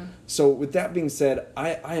 So with that being said,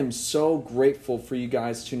 I am so grateful for you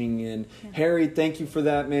guys tuning in. Yeah. Harry, thank you for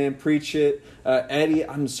that, man. Preach it. Eddie,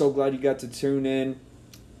 I'm so glad you got to tune in.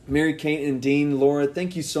 Mary Kate and Dean, Laura,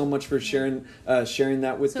 thank you so much for sharing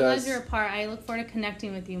that with us. So glad you're a part. I look forward to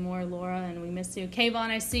connecting with you more, Laura, and we miss you. Kayvon,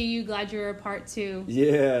 I see you. Glad you're a part too.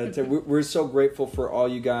 Yeah, we're so grateful for all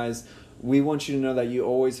you guys. We want you to know that you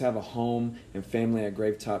always have a home and family at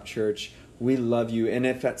Gravetop Church. We love you. And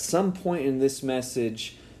if at some point in this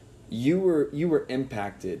message you were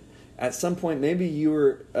impacted, at some point maybe you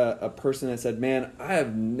were a person that said, man, I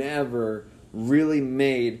have never really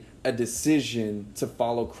made a decision to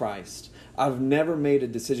follow Christ. I've never made a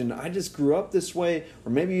decision. I just grew up this way,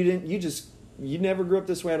 or maybe you didn't. You never grew up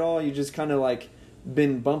this way at all. You just kind of like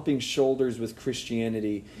been bumping shoulders with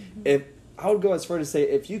Christianity. If I would go as far to say,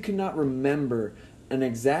 if you cannot remember an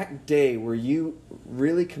exact day where you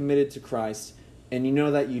really committed to Christ, and you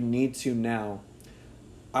know that you need to now,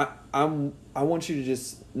 I want you to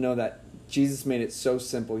just know that Jesus made it so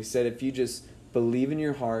simple. He said, if you just believe in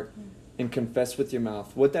your heart and confess with your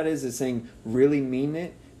mouth. What that is saying, really mean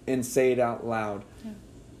it and say it out loud. Yeah.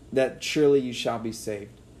 That surely you shall be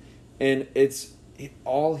saved. And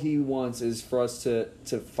all he wants is for us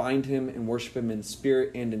to find him and worship him in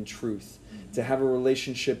spirit and in truth. To have a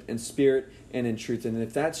relationship in spirit and in truth. And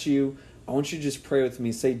if that's you, I want you to just pray with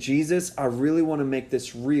me. Say, Jesus, I really want to make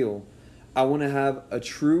this real. I want to have a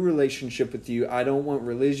true relationship with you. I don't want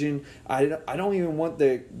religion. I don't even want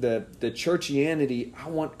the churchianity. I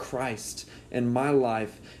want Christ in my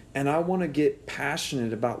life. And I want to get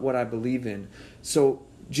passionate about what I believe in. So,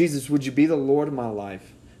 Jesus, would you be the Lord of my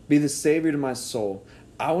life? Be the Savior to my soul.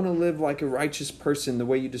 I want to live like a righteous person the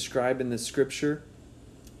way you describe in the scripture.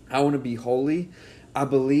 I want to be holy. I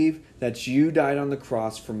believe that you died on the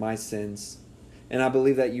cross for my sins. And I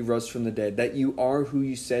believe that you rose from the dead, that you are who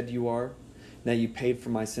you said you are, that you paid for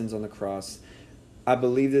my sins on the cross. I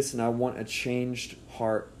believe this, and I want a changed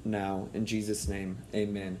heart now. In Jesus' name,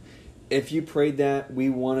 amen. If you prayed that, we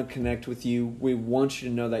want to connect with you. We want you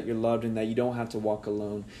to know that you're loved and that you don't have to walk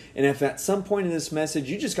alone. And if at some point in this message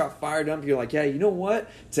you just got fired up, you're like, yeah, you know what?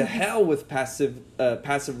 To hell with passive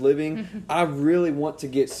living. I really want to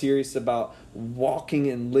get serious about walking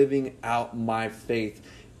and living out my faith.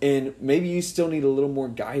 And maybe you still need a little more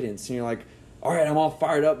guidance. And you're like, all right, I'm all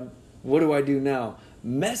fired up. What do I do now?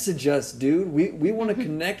 Message us, dude. We want to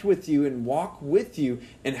connect with you and walk with you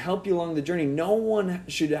and help you along the journey. No one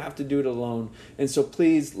should have to do it alone. And so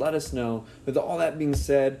please let us know. With all that being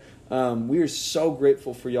said, we are so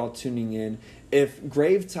grateful for y'all tuning in. If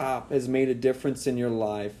Gravetop has made a difference in your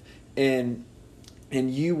life and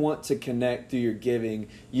you want to connect through your giving,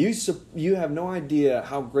 you have no idea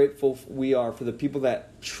how grateful we are for the people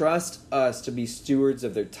that trust us to be stewards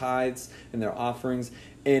of their tithes and their offerings.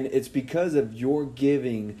 And it's because of your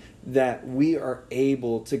giving that we are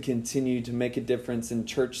able to continue to make a difference in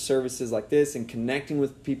church services like this and connecting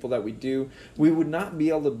with people that we do. We would not be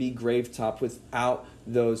able to be Gravetop without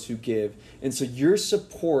those who give. And so your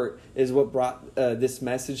support is what brought this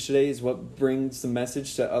message today, is what brings the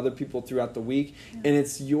message to other people throughout the week. Yeah. And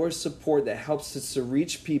it's your support that helps us to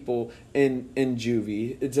reach people in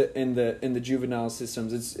juvie, in the juvenile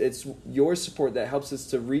systems. It's your support that helps us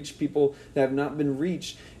to reach people that have not been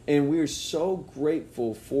reached. And we are so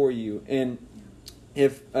grateful for you. And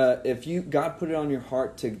if God put it on your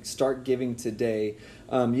heart to start giving today,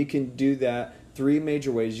 you can do that 3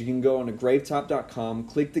 major ways. You can go on to gravetop.com,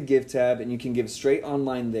 click the Give tab, and you can give straight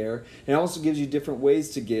online there. And it also gives you different ways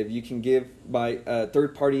to give. You can give by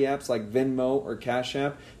third-party apps like Venmo or Cash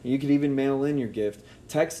App. You could even mail in your gift.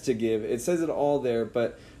 Text to give. It says it all there,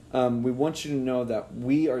 but we want you to know that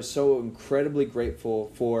we are so incredibly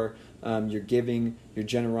grateful for your giving, your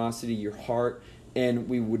generosity, your heart. And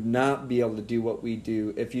we would not be able to do what we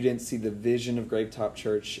do if you didn't see the vision of Gravetop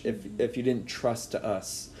Church, if you didn't trust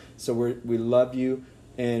us. So we love you,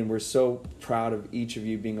 and we're so proud of each of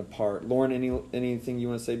you being a part. Lauren, anything you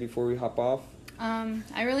want to say before we hop off?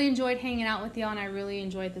 I really enjoyed hanging out with y'all, and I really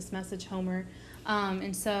enjoyed this message, Homer.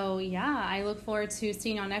 And so, yeah, I look forward to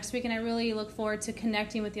seeing y'all next week, and I really look forward to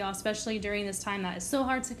connecting with y'all, especially during this time that is so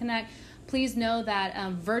hard to connect. Please know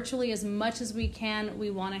that virtually, as much as we can,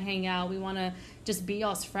 we want to hang out. We want to just be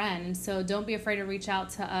y'all's friend. And so don't be afraid to reach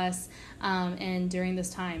out to us and during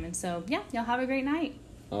this time. And so, yeah, y'all have a great night.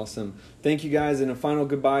 Awesome. Thank you, guys. And a final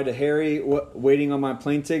goodbye to Harry, waiting on my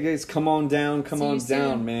plane tickets. Come on down,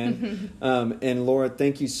 man. And Laura,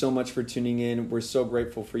 thank you so much for tuning in. We're so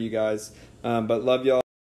grateful for you guys. But love y'all.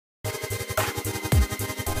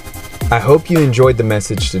 I hope you enjoyed the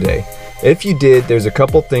message today. If you did, there's a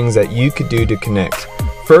couple things that you could do to connect.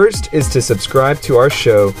 First is to subscribe to our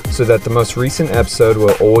show so that the most recent episode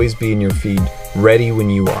will always be in your feed, ready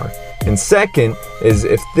when you are. And second is,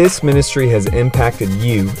 if this ministry has impacted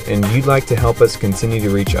you and you'd like to help us continue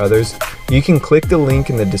to reach others, you can click the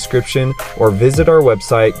link in the description or visit our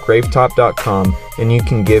website, gravetop.com, and you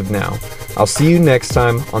can give now. I'll see you next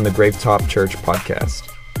time on the Gravetop Church podcast.